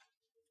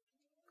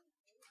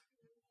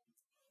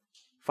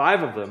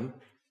 5 of them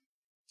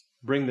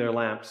bring their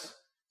lamps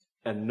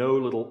and no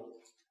little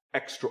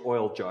extra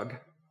oil jug.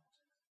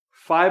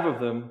 5 of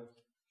them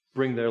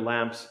bring their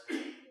lamps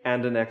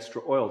and an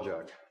extra oil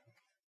jug.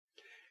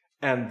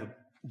 And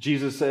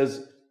Jesus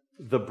says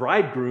the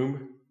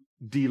bridegroom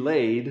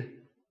delayed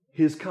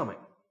his coming.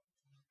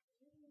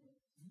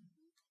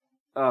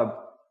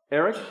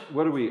 Eric,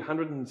 what are we,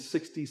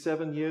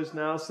 167 years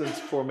now since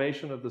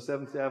formation of the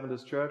Seventh-day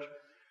Adventist Church?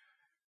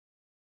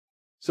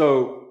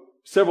 So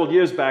several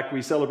years back,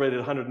 we celebrated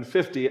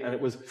 150, and it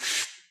was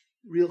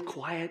real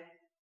quiet.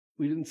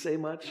 We didn't say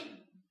much.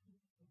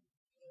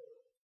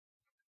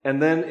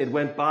 And then it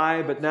went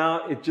by, but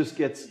now it just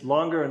gets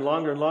longer and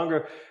longer and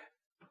longer.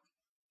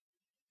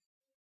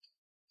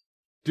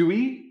 Do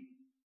we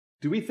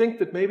think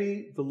that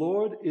maybe the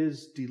Lord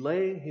is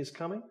delaying his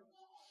coming?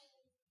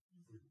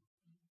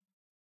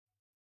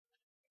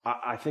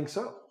 I think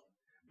so.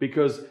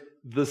 Because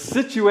the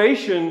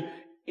situation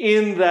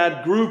in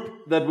that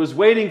group that was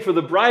waiting for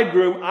the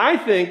bridegroom, I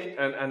think,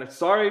 and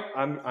sorry,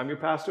 I'm your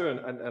pastor,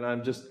 and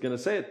I'm just going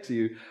to say it to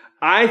you,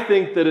 I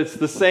think that it's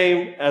the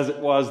same as it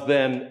was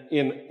then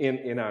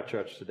in our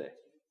church today.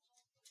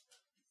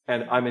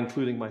 And I'm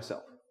including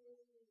myself.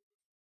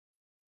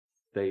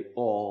 They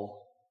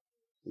all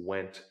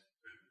went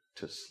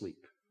to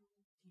sleep.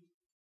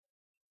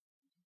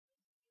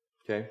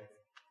 Okay?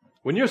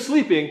 When you're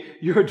sleeping,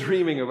 you're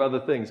dreaming of other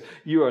things.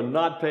 You are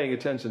not paying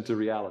attention to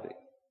reality.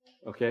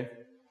 Okay?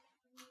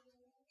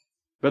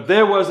 But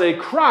there was a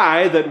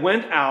cry that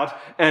went out,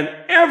 and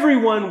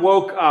everyone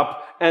woke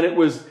up, and it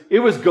was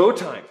go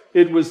time.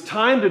 It was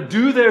time to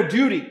do their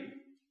duty.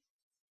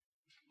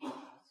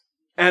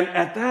 And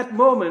at that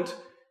moment,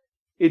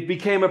 it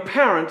became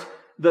apparent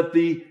that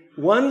the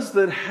ones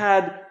that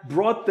had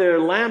brought their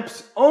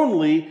lamps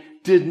only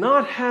did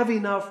not have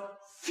enough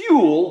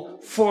fuel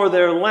for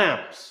their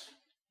lamps.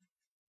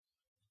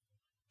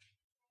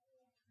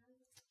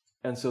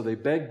 And so they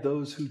begged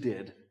those who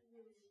did.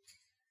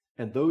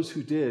 And those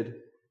who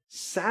did,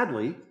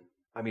 sadly,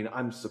 I mean,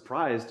 I'm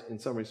surprised in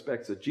some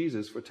respects at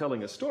Jesus for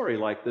telling a story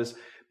like this,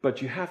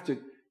 but you have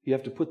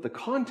to put the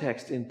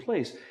context in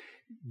place.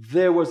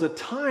 There was a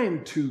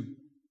time to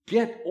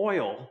get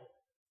oil,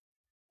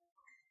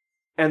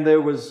 and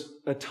there was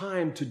a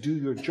time to do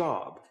your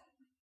job.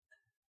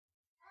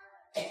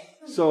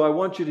 So I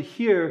want you to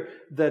hear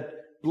that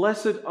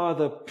blessed are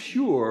the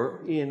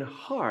pure in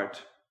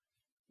heart,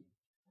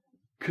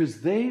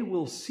 because they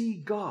will see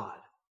God.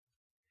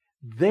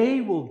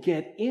 They will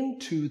get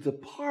into the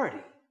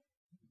party.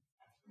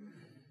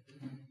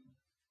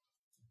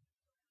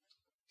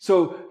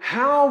 So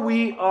how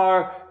we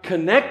are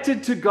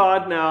connected to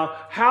God now,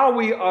 how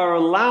we are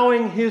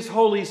allowing His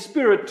Holy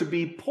Spirit to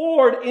be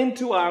poured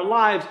into our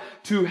lives,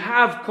 to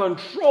have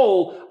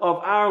control of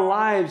our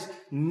lives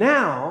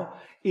now,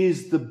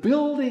 is the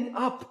building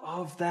up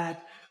of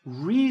that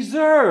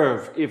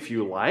reserve, if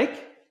you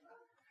like,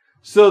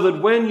 so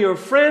that when your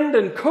friend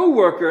and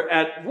coworker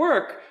at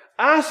work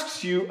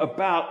asks you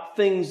about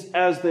things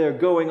as they're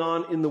going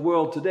on in the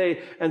world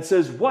today and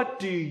says, "What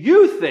do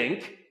you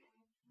think?"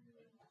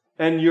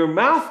 and your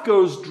mouth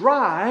goes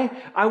dry,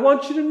 I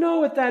want you to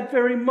know at that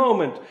very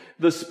moment,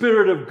 the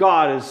Spirit of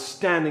God is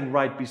standing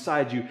right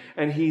beside you,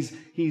 and He's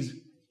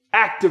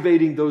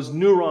activating those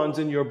neurons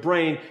in your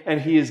brain,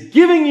 and He is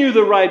giving you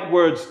the right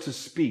words to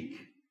speak.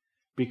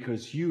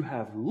 Because you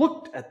have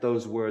looked at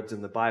those words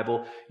in the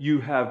Bible. You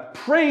have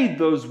prayed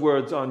those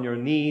words on your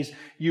knees.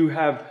 You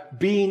have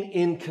been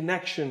in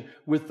connection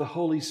with the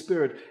Holy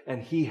Spirit,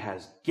 and He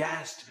has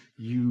gassed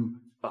you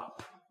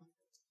up.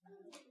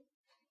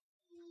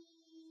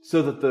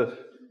 So that the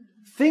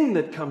thing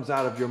that comes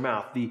out of your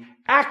mouth, the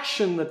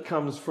action that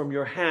comes from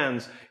your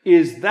hands,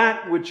 is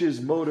that which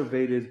is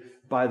motivated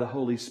by the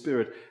Holy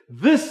Spirit.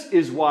 This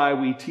is why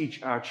we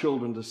teach our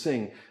children to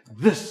sing,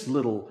 "This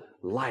little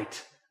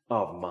light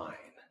of mine.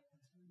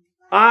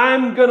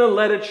 I'm going to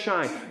let it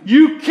shine."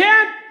 You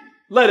can't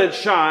let it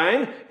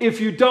shine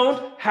if you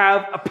don't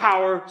have a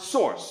power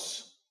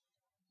source.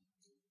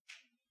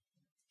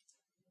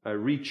 I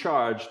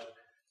recharged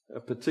a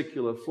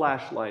particular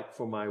flashlight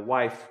for my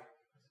wife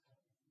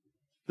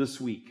this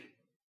week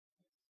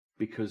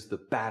because the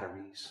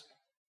batteries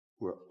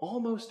were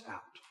almost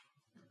out.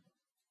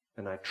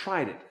 And I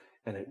tried it,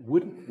 and it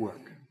wouldn't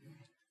work.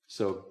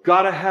 So,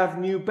 gotta have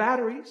new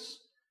batteries,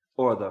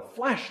 or the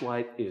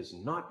flashlight is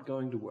not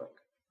going to work.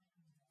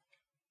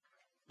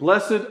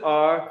 Blessed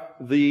are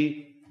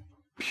the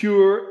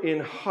pure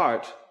in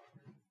heart,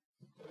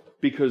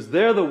 because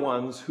they're the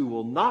ones who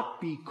will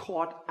not be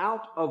caught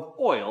out of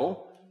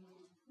oil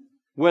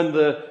when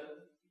the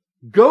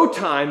go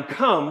time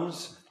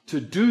comes to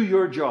do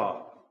your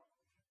job.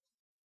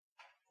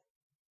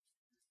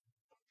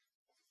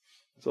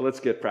 So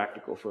let's get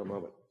practical for a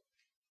moment.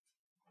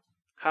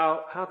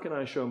 How can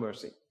I show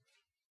mercy?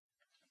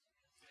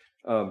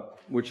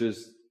 Which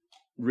is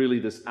really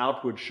this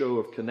outward show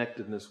of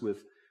connectedness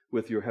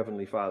with your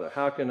Heavenly Father.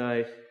 How can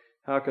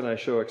I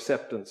show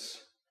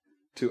acceptance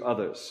to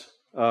others?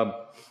 I'm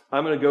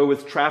going to go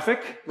with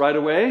traffic right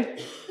away.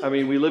 I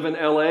mean, we live in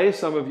LA.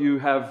 Some of you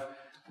have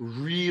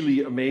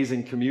really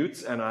amazing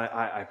commutes, and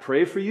I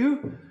pray for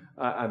you.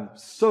 I'm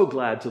so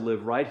glad to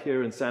live right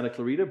here in Santa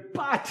Clarita,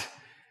 but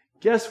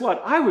guess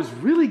what? I was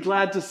really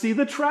glad to see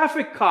the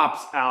traffic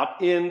cops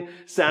out in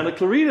Santa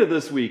Clarita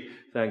this week.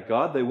 Thank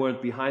God they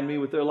weren't behind me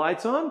with their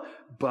lights on,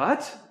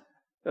 but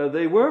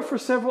they were for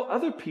several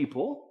other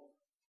people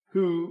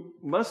who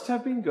must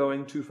have been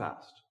going too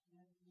fast.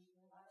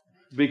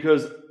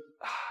 Because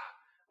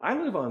I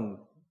live on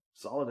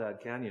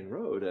Soledad Canyon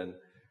Road, and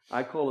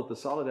I call it the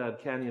Soledad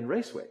Canyon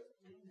Raceway.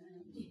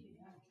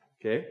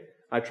 Okay?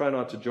 I try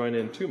not to join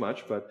in too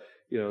much, but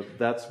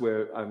that's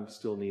where I'm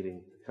still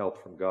needing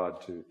help from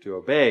God to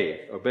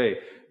obey. Obey.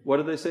 What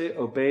do they say?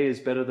 Obey is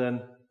better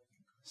than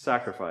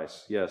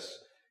sacrifice. Yes.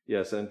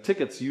 Yes. And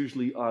tickets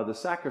usually are the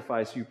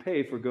sacrifice you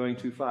pay for going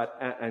too far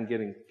and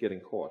getting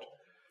caught.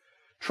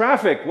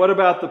 Traffic. What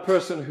about the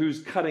person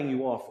who's cutting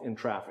you off in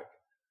traffic?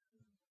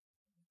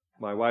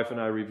 My wife and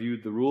I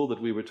reviewed the rule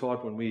that we were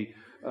taught when we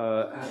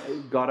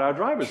got our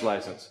driver's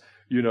license.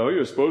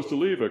 You're supposed to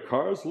leave a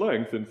car's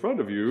length in front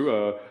of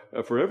you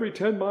for every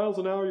 10 miles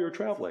an hour you're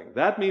traveling.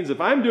 That means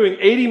if I'm doing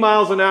 80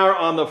 miles an hour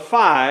on the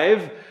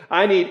 5,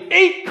 I need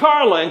 8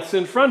 car lengths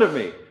in front of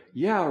me.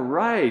 Yeah,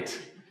 right.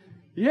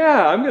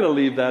 Yeah, I'm going to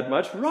leave that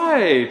much.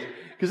 Right.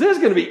 Because there's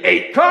going to be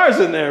 8 cars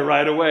in there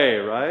right away,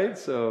 right?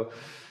 So,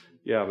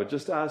 yeah, but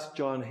just ask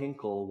John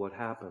Hinkle what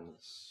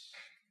happens.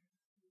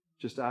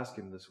 Just ask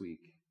him this week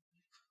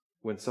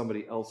when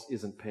somebody else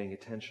isn't paying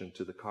attention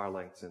to the car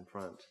lengths in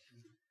front.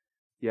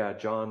 Yeah,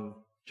 John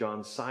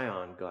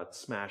Sion got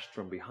smashed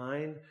from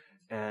behind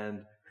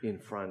and in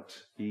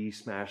front. He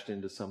smashed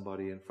into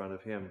somebody in front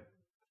of him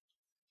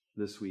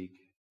this week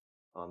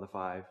on the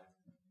 5.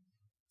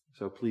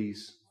 So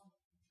please,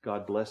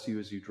 God bless you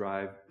as you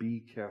drive.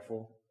 Be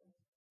careful.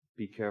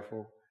 Be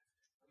careful.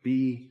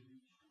 Be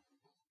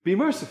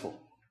merciful.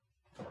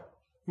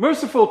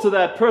 Merciful to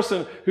that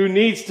person who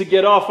needs to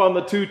get off on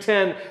the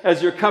 210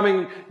 as you're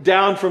coming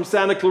down from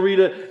Santa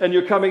Clarita and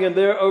you're coming and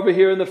they're over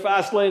here in the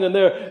fast lane and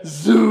they're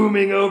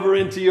zooming over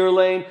into your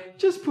lane.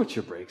 Just put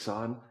your brakes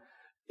on.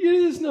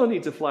 There's no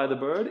need to fly the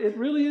bird. It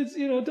really is,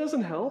 it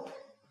doesn't help.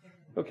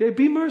 Okay,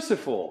 be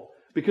merciful.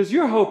 Because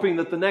you're hoping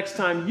that the next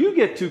time you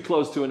get too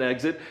close to an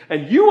exit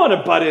and you want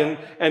to butt in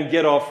and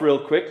get off real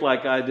quick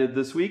like I did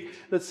this week,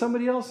 that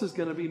somebody else is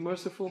going to be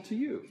merciful to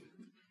you.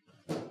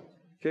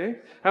 Okay?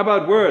 How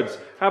about words?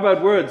 How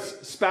about words?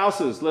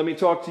 Spouses, let me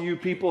talk to you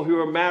people who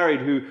are married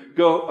who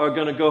are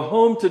going to go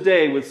home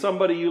today with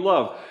somebody you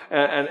love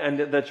and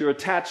that you're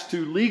attached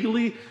to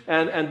legally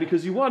and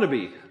because you want to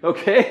be.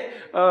 Okay?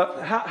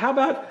 How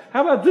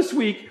about this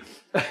week?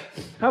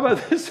 How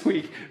about this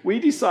week we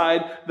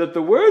decide that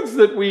the words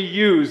that we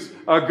use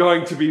are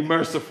going to be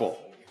merciful?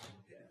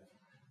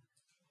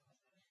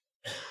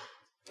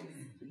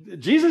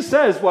 Jesus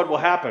says what will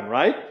happen,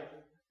 right?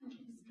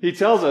 He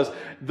tells us,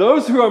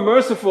 those who are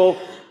merciful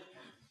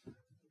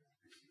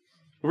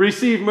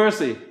receive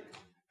mercy.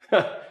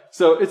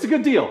 So it's a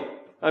good deal.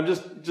 I'm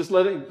just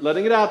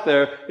letting it out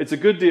there. It's a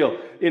good deal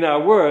in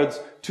our words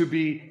to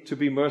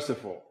be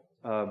merciful.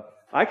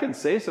 I can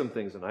say some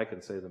things, and I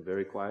can say them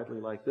very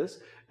quietly like this,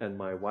 and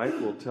my wife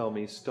will tell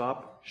me,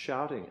 stop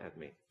shouting at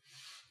me.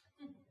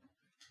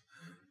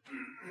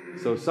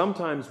 So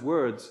sometimes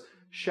words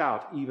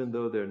shout even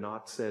though they're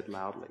not said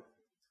loudly.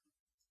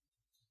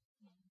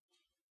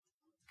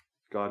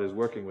 God is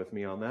working with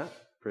me on that.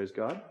 Praise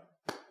God.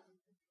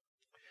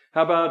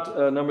 How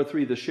about number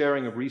 3, the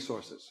sharing of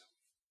resources?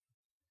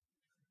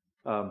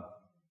 The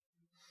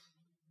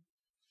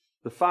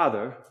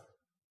father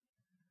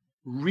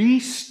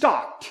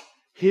restocked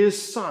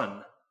his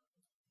son.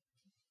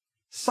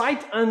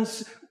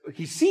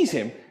 He sees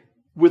him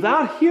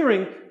without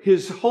hearing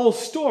his whole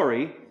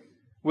story,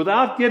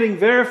 without getting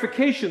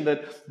verification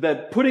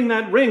that putting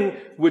that ring,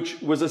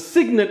 which was a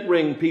signet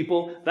ring,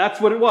 people, that's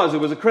what it was. It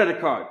was a credit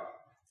card.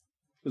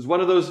 It was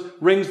one of those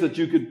rings that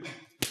you could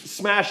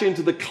smash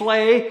into the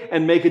clay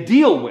and make a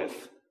deal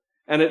with.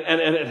 And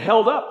it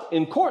held up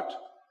in court.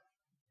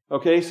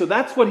 Okay, so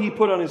that's what he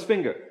put on his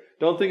finger.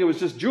 Don't think it was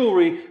just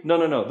jewelry.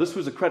 No. This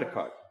was a credit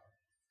card.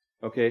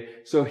 Okay,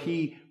 so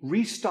he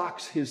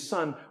restocks his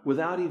son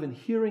without even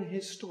hearing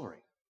his story.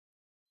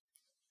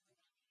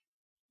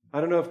 I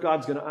don't know if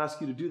God's going to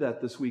ask you to do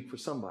that this week for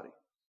somebody.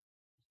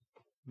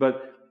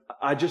 But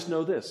I just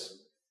know this.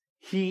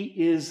 He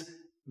is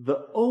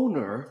the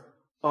owner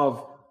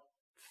of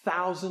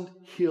Thousand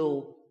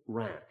Hill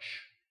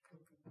Ranch.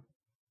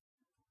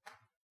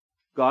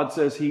 God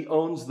says he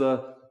owns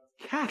the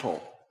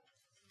cattle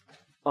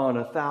on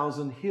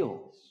 1,000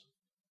 hills.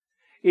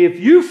 If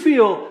you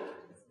feel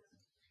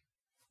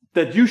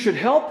that you should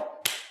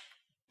help,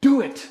 do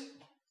it.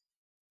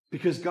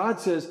 Because God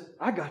says,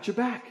 I got your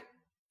back.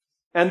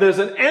 And there's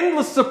an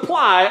endless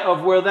supply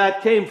of where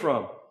that came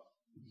from.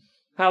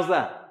 How's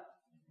that?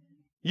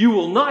 You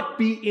will not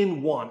be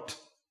in want,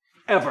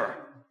 ever.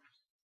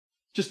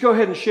 Just go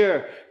ahead and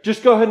share.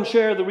 Just go ahead and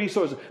share the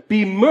resources.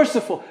 Be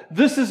merciful.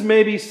 This is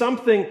maybe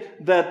something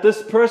that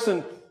this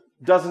person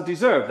doesn't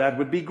deserve. That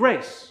would be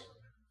grace.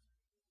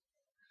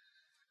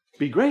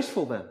 Be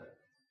graceful then.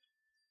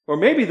 Or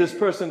maybe this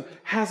person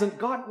hasn't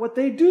got what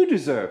they do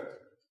deserve.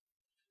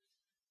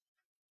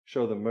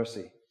 Show them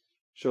mercy.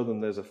 Show them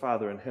there's a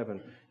Father in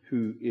heaven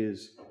who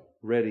is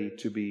ready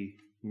to be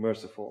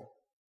merciful.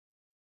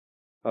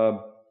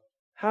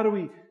 How do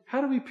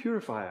we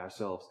purify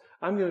ourselves?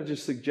 I'm going to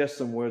just suggest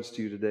some words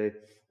to you today,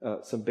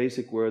 some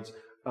basic words.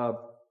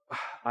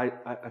 I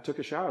took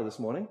a shower this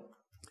morning.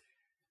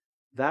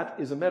 That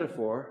is a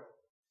metaphor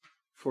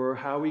for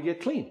how we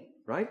get clean,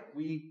 right?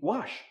 We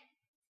wash.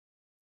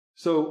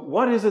 So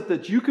what is it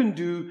that you can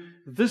do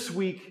this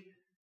week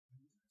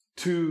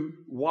to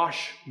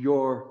wash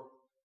your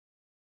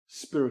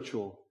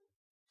spiritual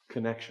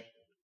connection?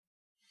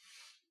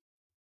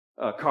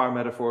 A car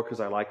metaphor, because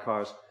I like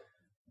cars.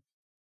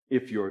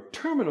 If your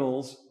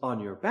terminals on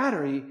your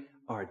battery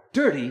are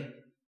dirty,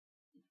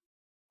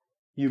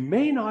 you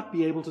may not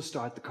be able to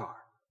start the car.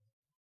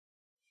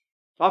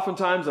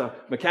 Oftentimes a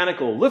mechanic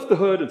will lift the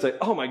hood and say,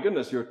 oh my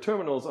goodness, your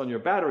terminals on your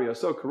battery are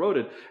so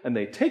corroded. And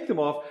they take them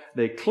off,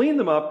 they clean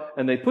them up,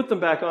 and they put them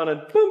back on,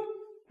 and boom,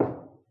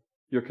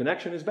 your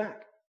connection is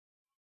back.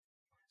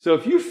 So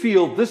if you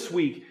feel this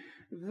week,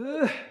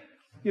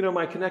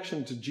 my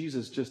connection to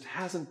Jesus just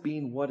hasn't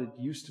been what it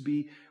used to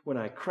be. When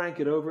I crank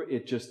it over,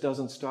 it just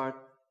doesn't start.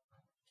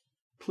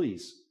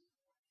 Please.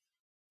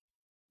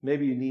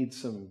 Maybe you need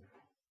some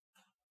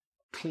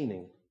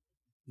cleaning,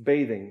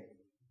 bathing.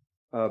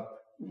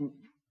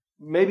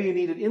 Maybe you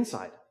need it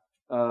inside.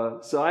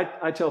 So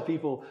I tell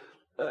people,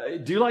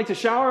 do you like to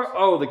shower?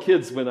 Oh, the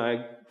kids, when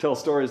I tell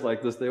stories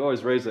like this, they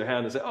always raise their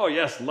hand and say, oh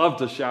yes, love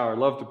to shower,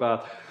 love to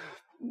bath.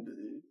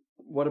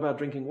 What about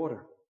drinking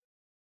water?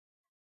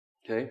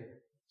 Okay,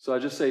 so I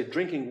just say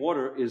drinking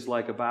water is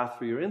like a bath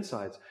for your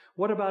insides.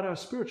 What about our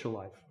spiritual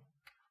life?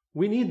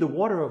 We need the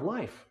water of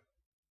life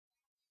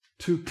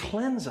to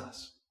cleanse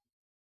us.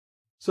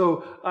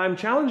 So I'm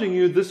challenging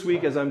you this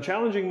week, as I'm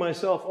challenging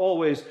myself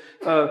always,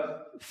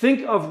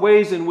 think of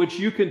ways in which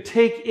you can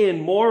take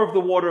in more of the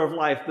water of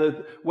life,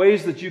 the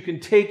ways that you can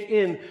take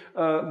in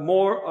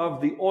more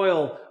of the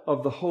oil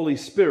of the Holy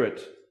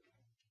Spirit.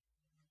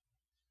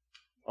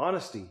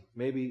 Honesty.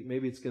 Maybe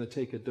it's going to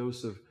take a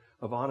dose of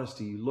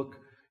honesty. You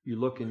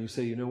look and you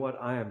say, you know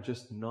what? I am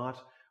just not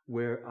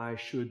where I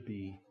should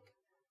be.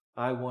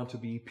 I want to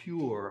be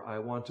pure. I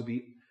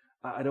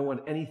don't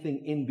want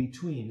anything in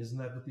between. Isn't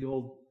that what the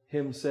old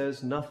hymn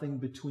says? Nothing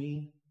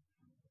between.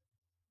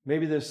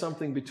 Maybe there's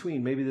something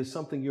between. Maybe there's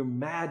something you're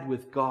mad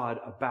with God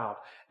about,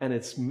 and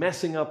it's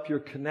messing up your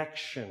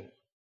connection.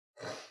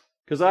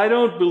 Because I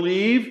don't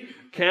believe,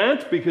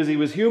 can't, because he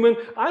was human,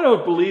 I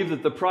don't believe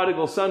that the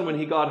prodigal son, when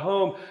he got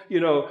home,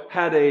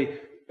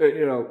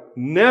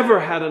 never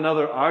had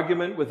another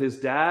argument with his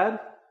dad.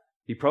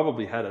 He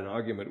probably had an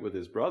argument with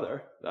his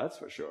brother, that's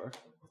for sure.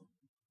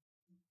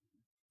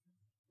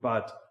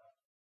 But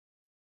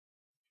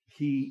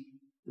he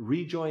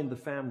rejoined the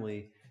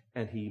family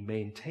and he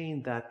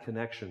maintained that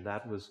connection.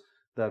 That was,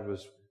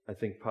 I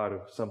think, part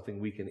of something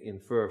we can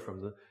infer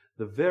from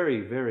the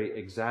very, very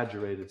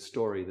exaggerated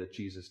story that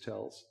Jesus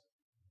tells.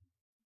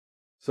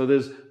 So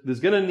there's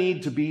going to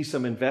need to be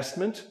some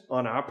investment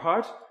on our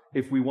part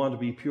if we want to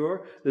be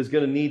pure. There's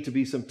going to need to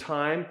be some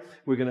time.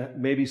 We're going to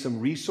maybe some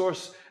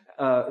resource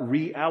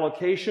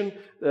reallocation.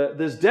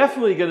 There's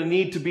definitely going to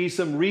need to be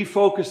some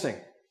refocusing.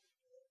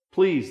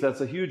 Please,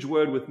 that's a huge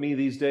word with me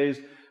these days.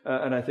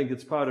 and I think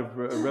it's part of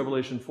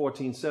Revelation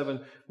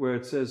 14:7, where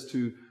it says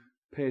to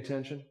pay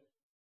attention,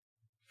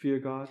 fear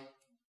God.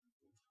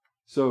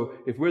 So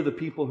if we're the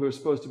people who are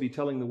supposed to be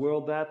telling the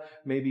world that,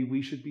 maybe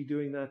we should be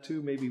doing that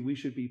too. Maybe we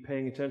should be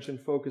paying attention,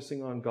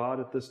 focusing on God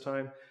at this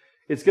time.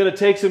 It's going to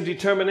take some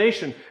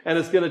determination, and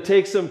it's going to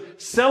take some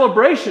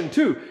celebration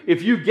too.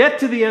 If you get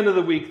to the end of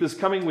the week, this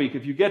coming week,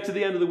 if you get to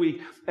the end of the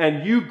week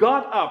and you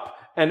got up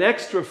an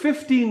extra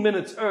 15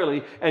 minutes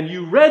early and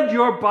you read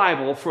your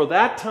Bible for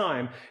that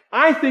time,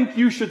 I think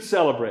you should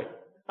celebrate.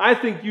 I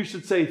think you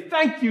should say,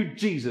 thank you,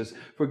 Jesus,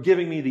 for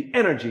giving me the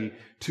energy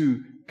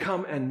to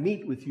come and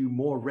meet with you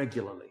more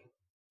regularly.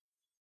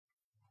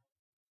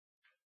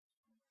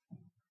 I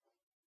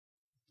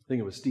think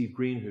it was Steve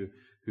Green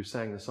who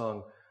sang the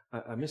song,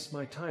 I miss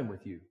my time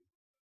with you.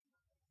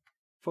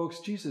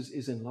 Folks, Jesus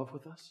is in love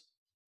with us.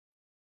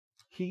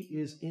 He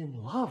is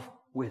in love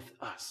with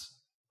us.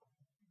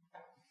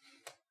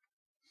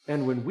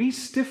 And when we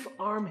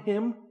stiff-arm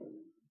him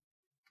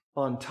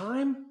on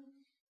time,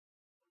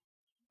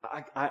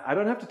 I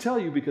don't have to tell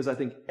you, because I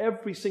think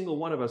every single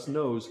one of us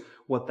knows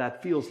what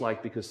that feels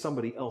like, because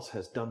somebody else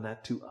has done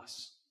that to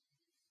us.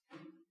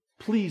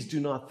 Please do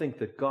not think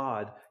that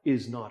God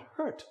is not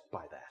hurt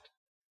by that.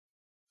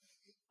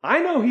 I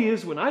know he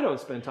is when I don't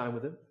spend time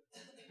with him,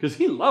 because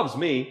he loves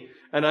me,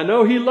 and I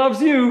know he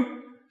loves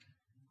you.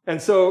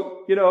 And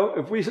so,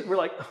 if we're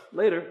like,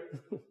 later,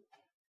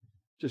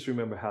 just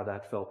remember how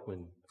that felt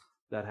when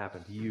that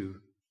happened to you,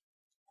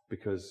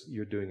 because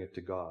you're doing it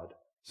to God.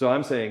 So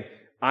I'm saying,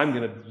 I'm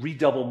going to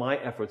redouble my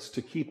efforts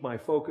to keep my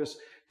focus,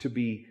 to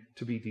be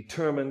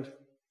determined,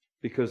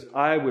 because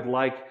I would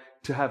like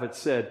to have it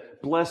said,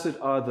 blessed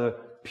are the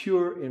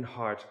pure in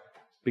heart,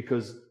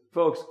 because,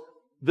 folks,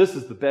 this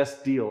is the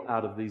best deal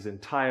out of these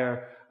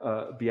entire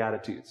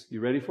Beatitudes.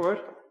 You ready for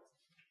it?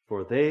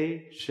 For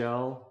they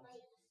shall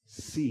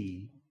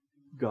see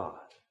God.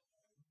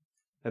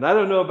 And I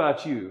don't know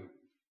about you,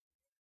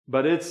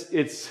 but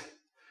it's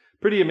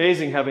pretty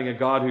amazing having a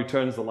God who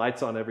turns the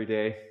lights on every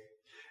day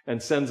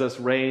and sends us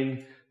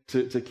rain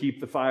to keep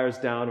the fires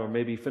down, or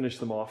maybe finish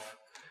them off.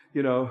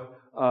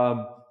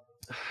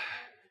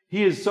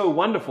 He is so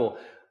wonderful,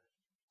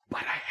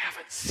 but I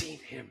haven't seen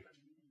him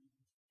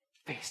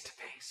face to face.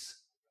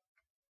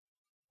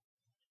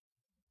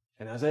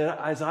 And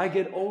as I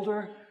get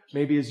older,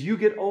 maybe as you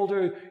get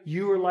older,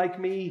 you are like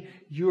me,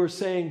 you are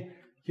saying,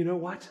 you know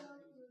what?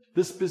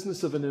 This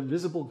business of an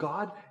invisible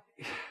God,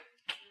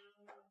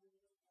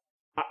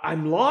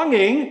 I'm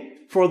longing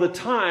for the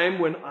time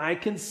when I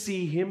can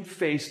see him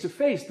face to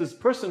face. This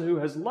person who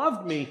has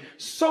loved me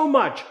so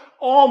much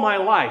all my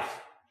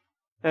life,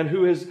 and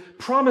who has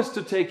promised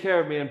to take care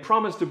of me and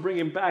promised to bring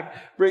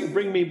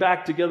me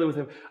back together with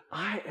him.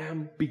 I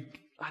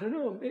don't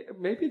know,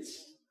 maybe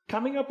it's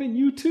coming up in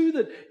you too,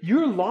 that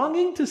you're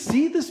longing to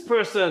see this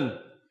person.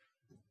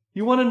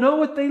 You want to know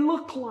what they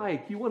look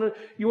like. You want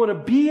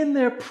to be in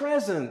their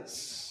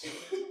presence.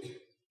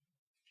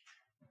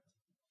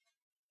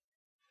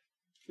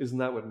 Isn't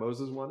that what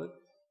Moses wanted?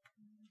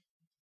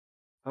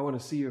 I want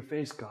to see your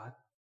face, God.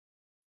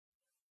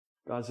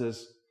 God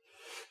says,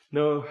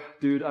 no,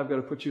 dude, I've got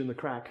to put you in the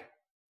crack.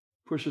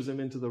 Pushes him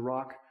into the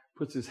rock,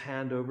 puts his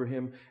hand over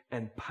him,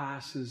 and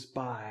passes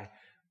by,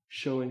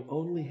 showing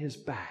only his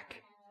back.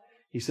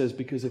 He says,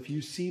 because if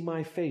you see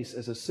my face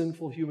as a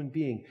sinful human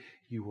being,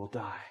 you will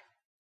die.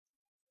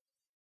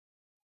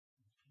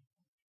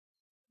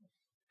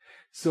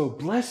 So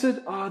blessed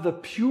are the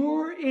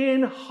pure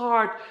in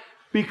heart,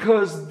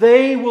 because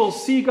they will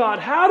see God.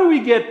 How do we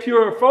get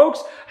pure,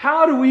 folks?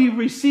 How do we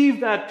receive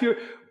that pure?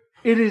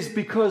 It is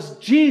because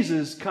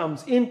Jesus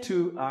comes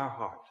into our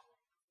heart.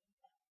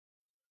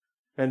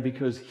 And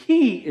because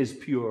he is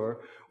pure,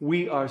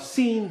 we are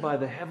seen by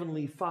the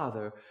Heavenly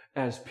Father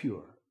as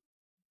pure.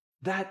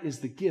 That is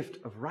the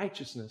gift of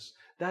righteousness.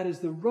 That is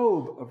the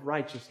robe of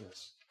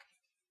righteousness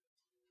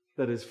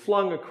that is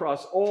flung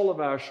across all of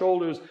our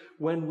shoulders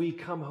when we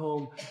come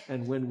home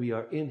and when we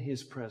are in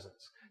his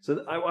presence.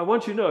 So I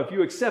want you to know, if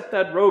you accept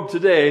that robe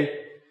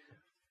today,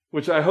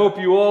 which I hope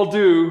you all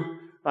do,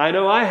 I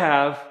know I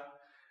have,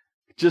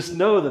 just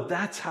know that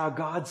that's how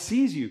God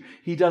sees you.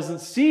 He doesn't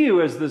see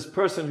you as this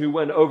person who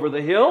went over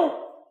the hill.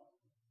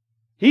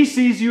 He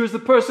sees you as the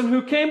person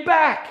who came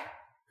back.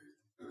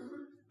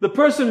 The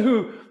person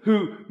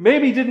who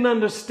maybe didn't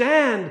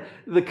understand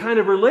the kind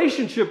of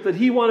relationship that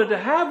he wanted to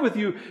have with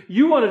you.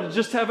 You wanted to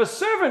just have a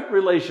servant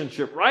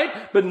relationship,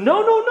 right? But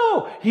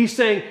no. He's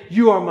saying,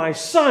 you are my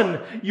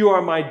son. You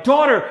are my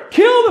daughter.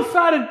 Kill the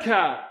fatted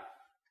calf.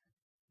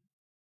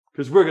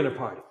 Because we're going to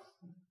party.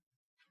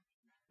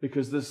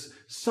 Because this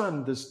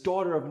son, this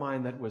daughter of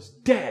mine that was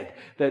dead,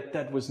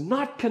 that was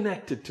not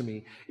connected to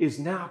me, is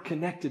now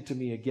connected to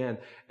me again.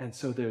 And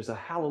so there's a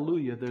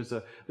hallelujah.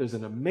 There's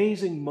an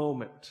amazing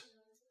moment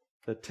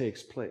that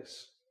takes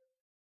place.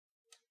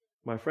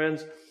 My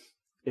friends,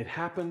 it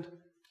happened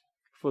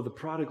for the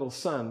prodigal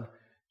son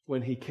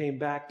when he came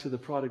back to the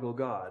prodigal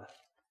God.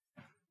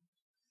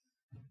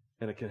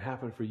 And it can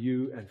happen for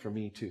you and for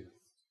me too.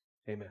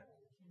 Amen.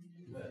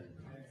 Amen.